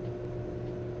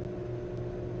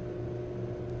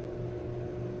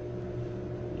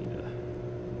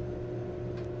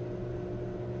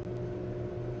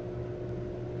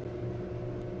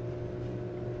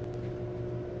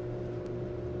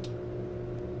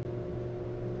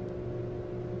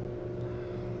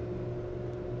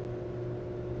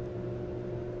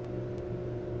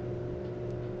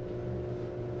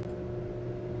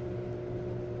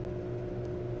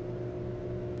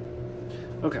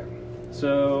 Okay,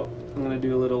 so I'm going to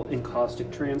do a little encaustic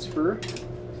transfer.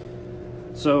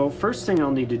 So first thing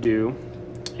I'll need to do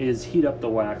is heat up the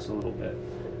wax a little bit.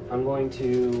 I'm going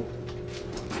to,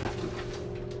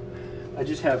 I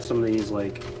just have some of these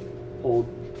like old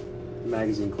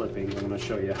magazine clippings. I'm going to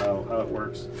show you how it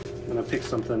works. I'm going to pick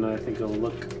something that I think will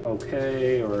look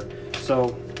okay, or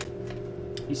so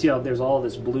you see how there's all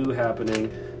this blue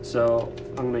happening. So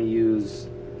I'm going to use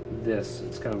this.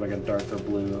 It's kind of like a darker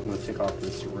blue. I'm going to take off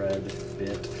this red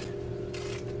bit.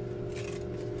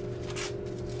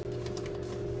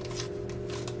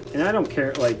 And I don't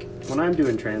care, like, when I'm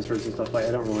doing transfers and stuff, like,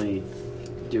 I don't really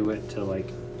do it to, like,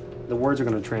 the words are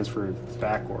going to transfer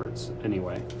backwards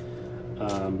anyway.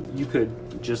 You could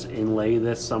just inlay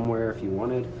this somewhere if you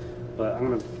wanted, but I'm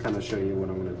going to kind of show you what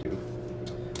I'm going to do.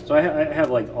 So I have,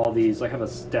 like, all these, I have a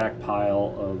stack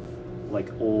pile of,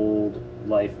 like, old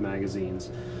Life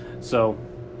magazines. So,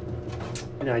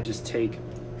 and I just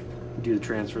do the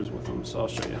transfers with them, so I'll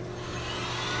show you.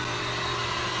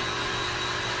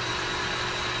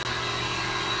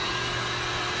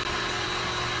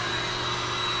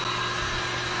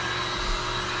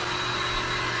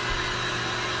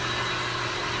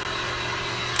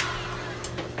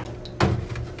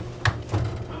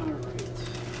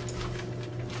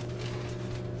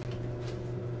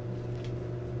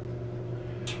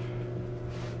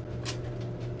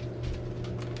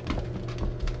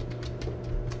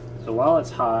 So while it's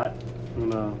hot,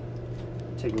 I'm gonna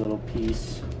take a little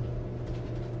piece,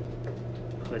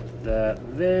 put that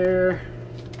there,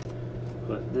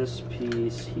 put this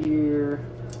piece here.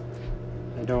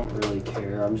 I don't really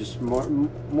care. I'm just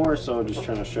more so just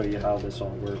trying to show you how this all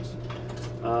works.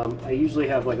 I usually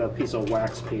have like a piece of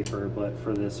wax paper, but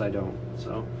for this I don't.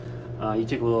 So you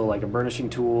take a little, like a burnishing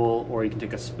tool, or you can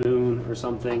take a spoon or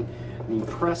something, and you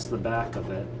press the back of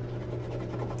it.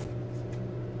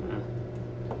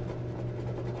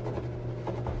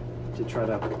 To try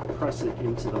to press it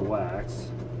into the wax.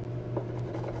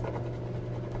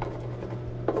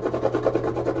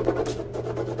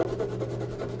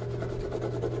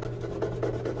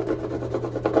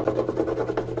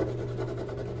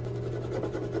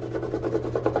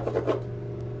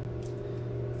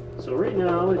 So right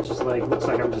now it just like looks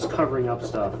like I'm just covering up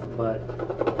stuff, but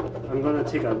I'm going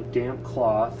to take a damp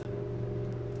cloth.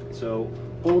 So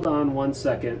hold on 1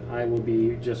 second, I will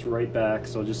be just right back,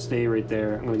 so just stay right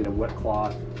there. I'm going to get a wet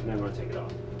cloth, and I'm going to take it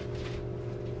off.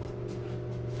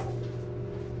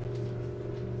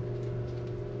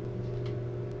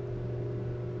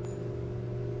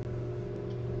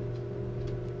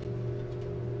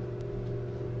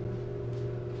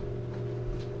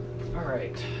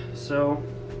 Alright, so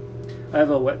I have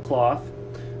a wet cloth.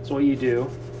 So what you do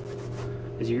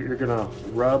is you're going to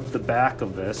rub the back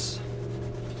of this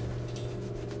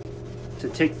to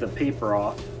take the paper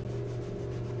off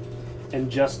and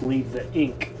just leave the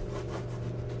ink.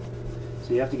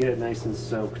 So you have to get it nice and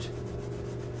soaked,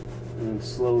 and then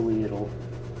slowly it'll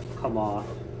come off.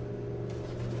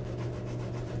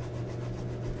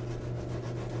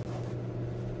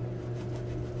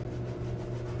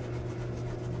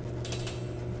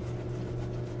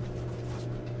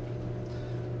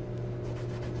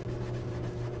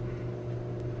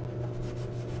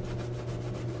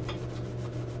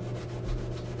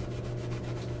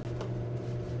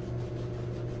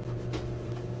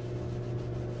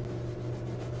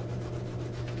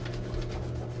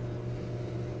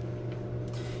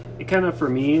 It kind of, for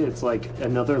me, it's like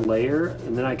another layer,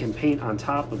 and then I can paint on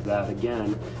top of that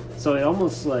again. So it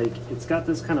almost like, it's got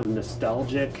this kind of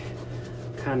nostalgic,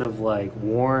 kind of like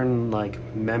worn, like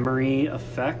memory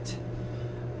effect.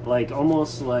 Like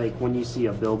almost like when you see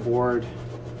a billboard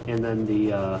and then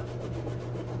the,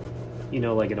 you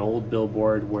know, like an old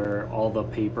billboard where all the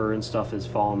paper and stuff has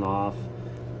fallen off,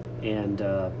 and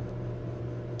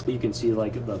you can see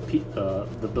like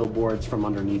the billboards from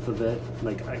underneath of it.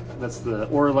 Like that's the,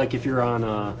 or like if you're on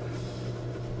a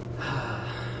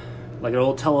like an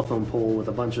old telephone pole with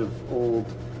a bunch of old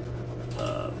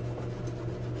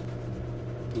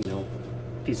you know,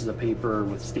 pieces of paper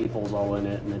with staples all in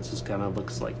it, and it just kind of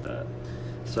looks like that.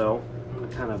 So I'm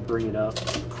gonna kind of bring it up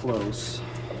close.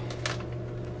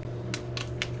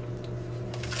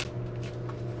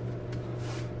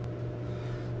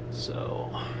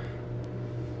 So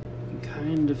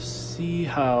kind of see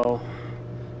how,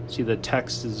 see the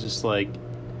text is just like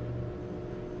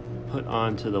put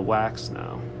onto the wax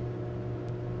now.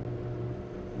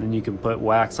 Then you can put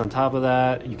wax on top of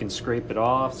that. You can scrape it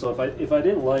off. So if I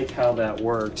didn't like how that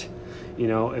worked, you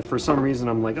know, if for some reason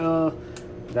I'm like, oh,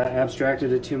 that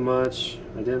abstracted it too much,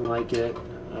 I didn't like it,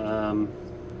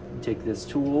 take this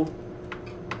tool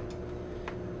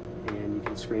and you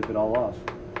can scrape it all off.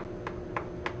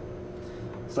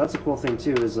 So that's a cool thing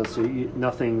too, is that so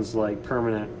nothing's like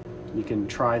permanent. You can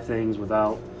try things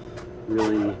without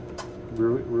really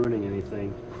ruining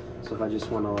anything. So if I just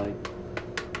want to like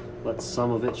let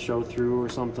some of it show through or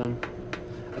something,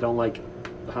 I don't like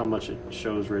how much it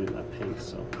shows right in that pink,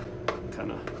 so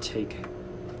kind of take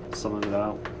some of it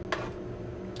out.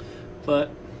 But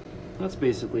that's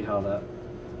basically how that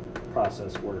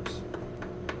process works.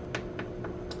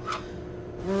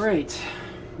 All right,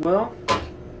 well,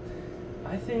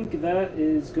 I think that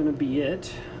is going to be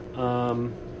it.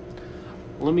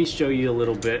 Let me show you a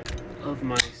little bit of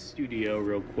my studio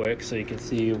real quick so you can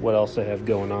see what else I have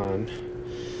going on.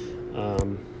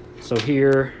 So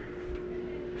here,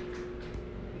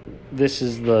 this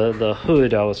is the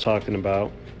hood I was talking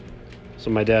about. So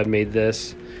my dad made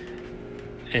this,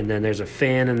 and then there's a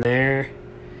fan in there,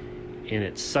 and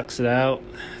it sucks it out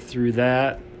through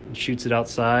that and shoots it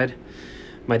outside.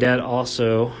 My dad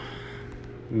also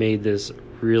made this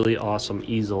really awesome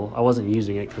easel. I wasn't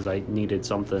using it because I needed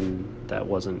something that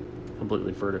wasn't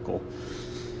completely vertical,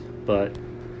 but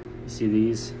you see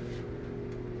these,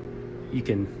 you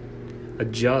can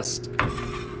adjust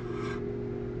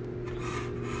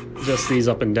these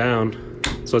up and down,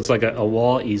 so it's like a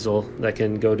wall easel that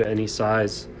can go to any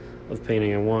size of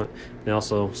painting I want. It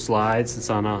also slides. It's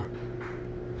on a,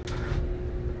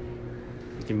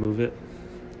 you can move it,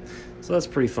 so that's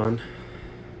pretty fun.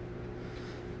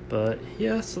 But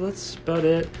yeah, so that's about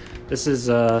it. This is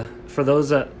for those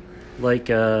that like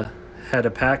had a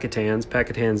Packetans.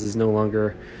 Packetans is no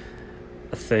longer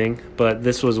a thing, but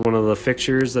this was one of the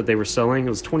fixtures that they were selling. It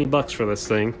was 20 bucks for this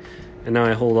thing, and now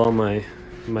I hold all my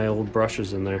old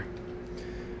brushes in there.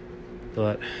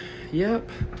 But yep,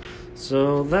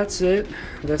 so that's it.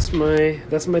 That's my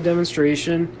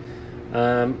demonstration.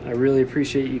 I really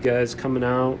appreciate you guys coming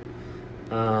out,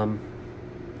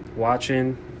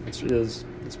 watching.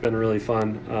 It's been really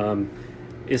fun.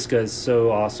 Iska is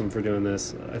so awesome for doing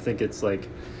this. I think it's like,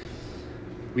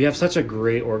 we have such a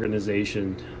great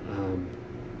organization.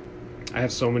 I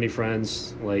have so many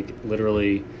friends, like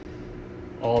literally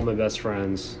all of my best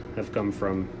friends have come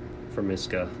from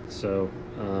Iska. So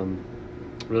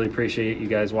really appreciate you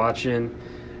guys watching,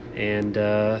 and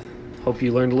hope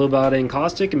you learned a little about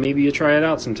encaustic, and maybe you try it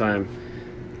out sometime.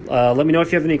 Let me know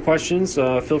if you have any questions.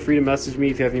 Feel free to message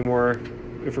me if you have any more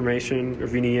information, or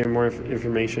if you need any more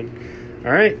information.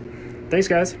 All right, thanks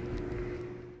guys.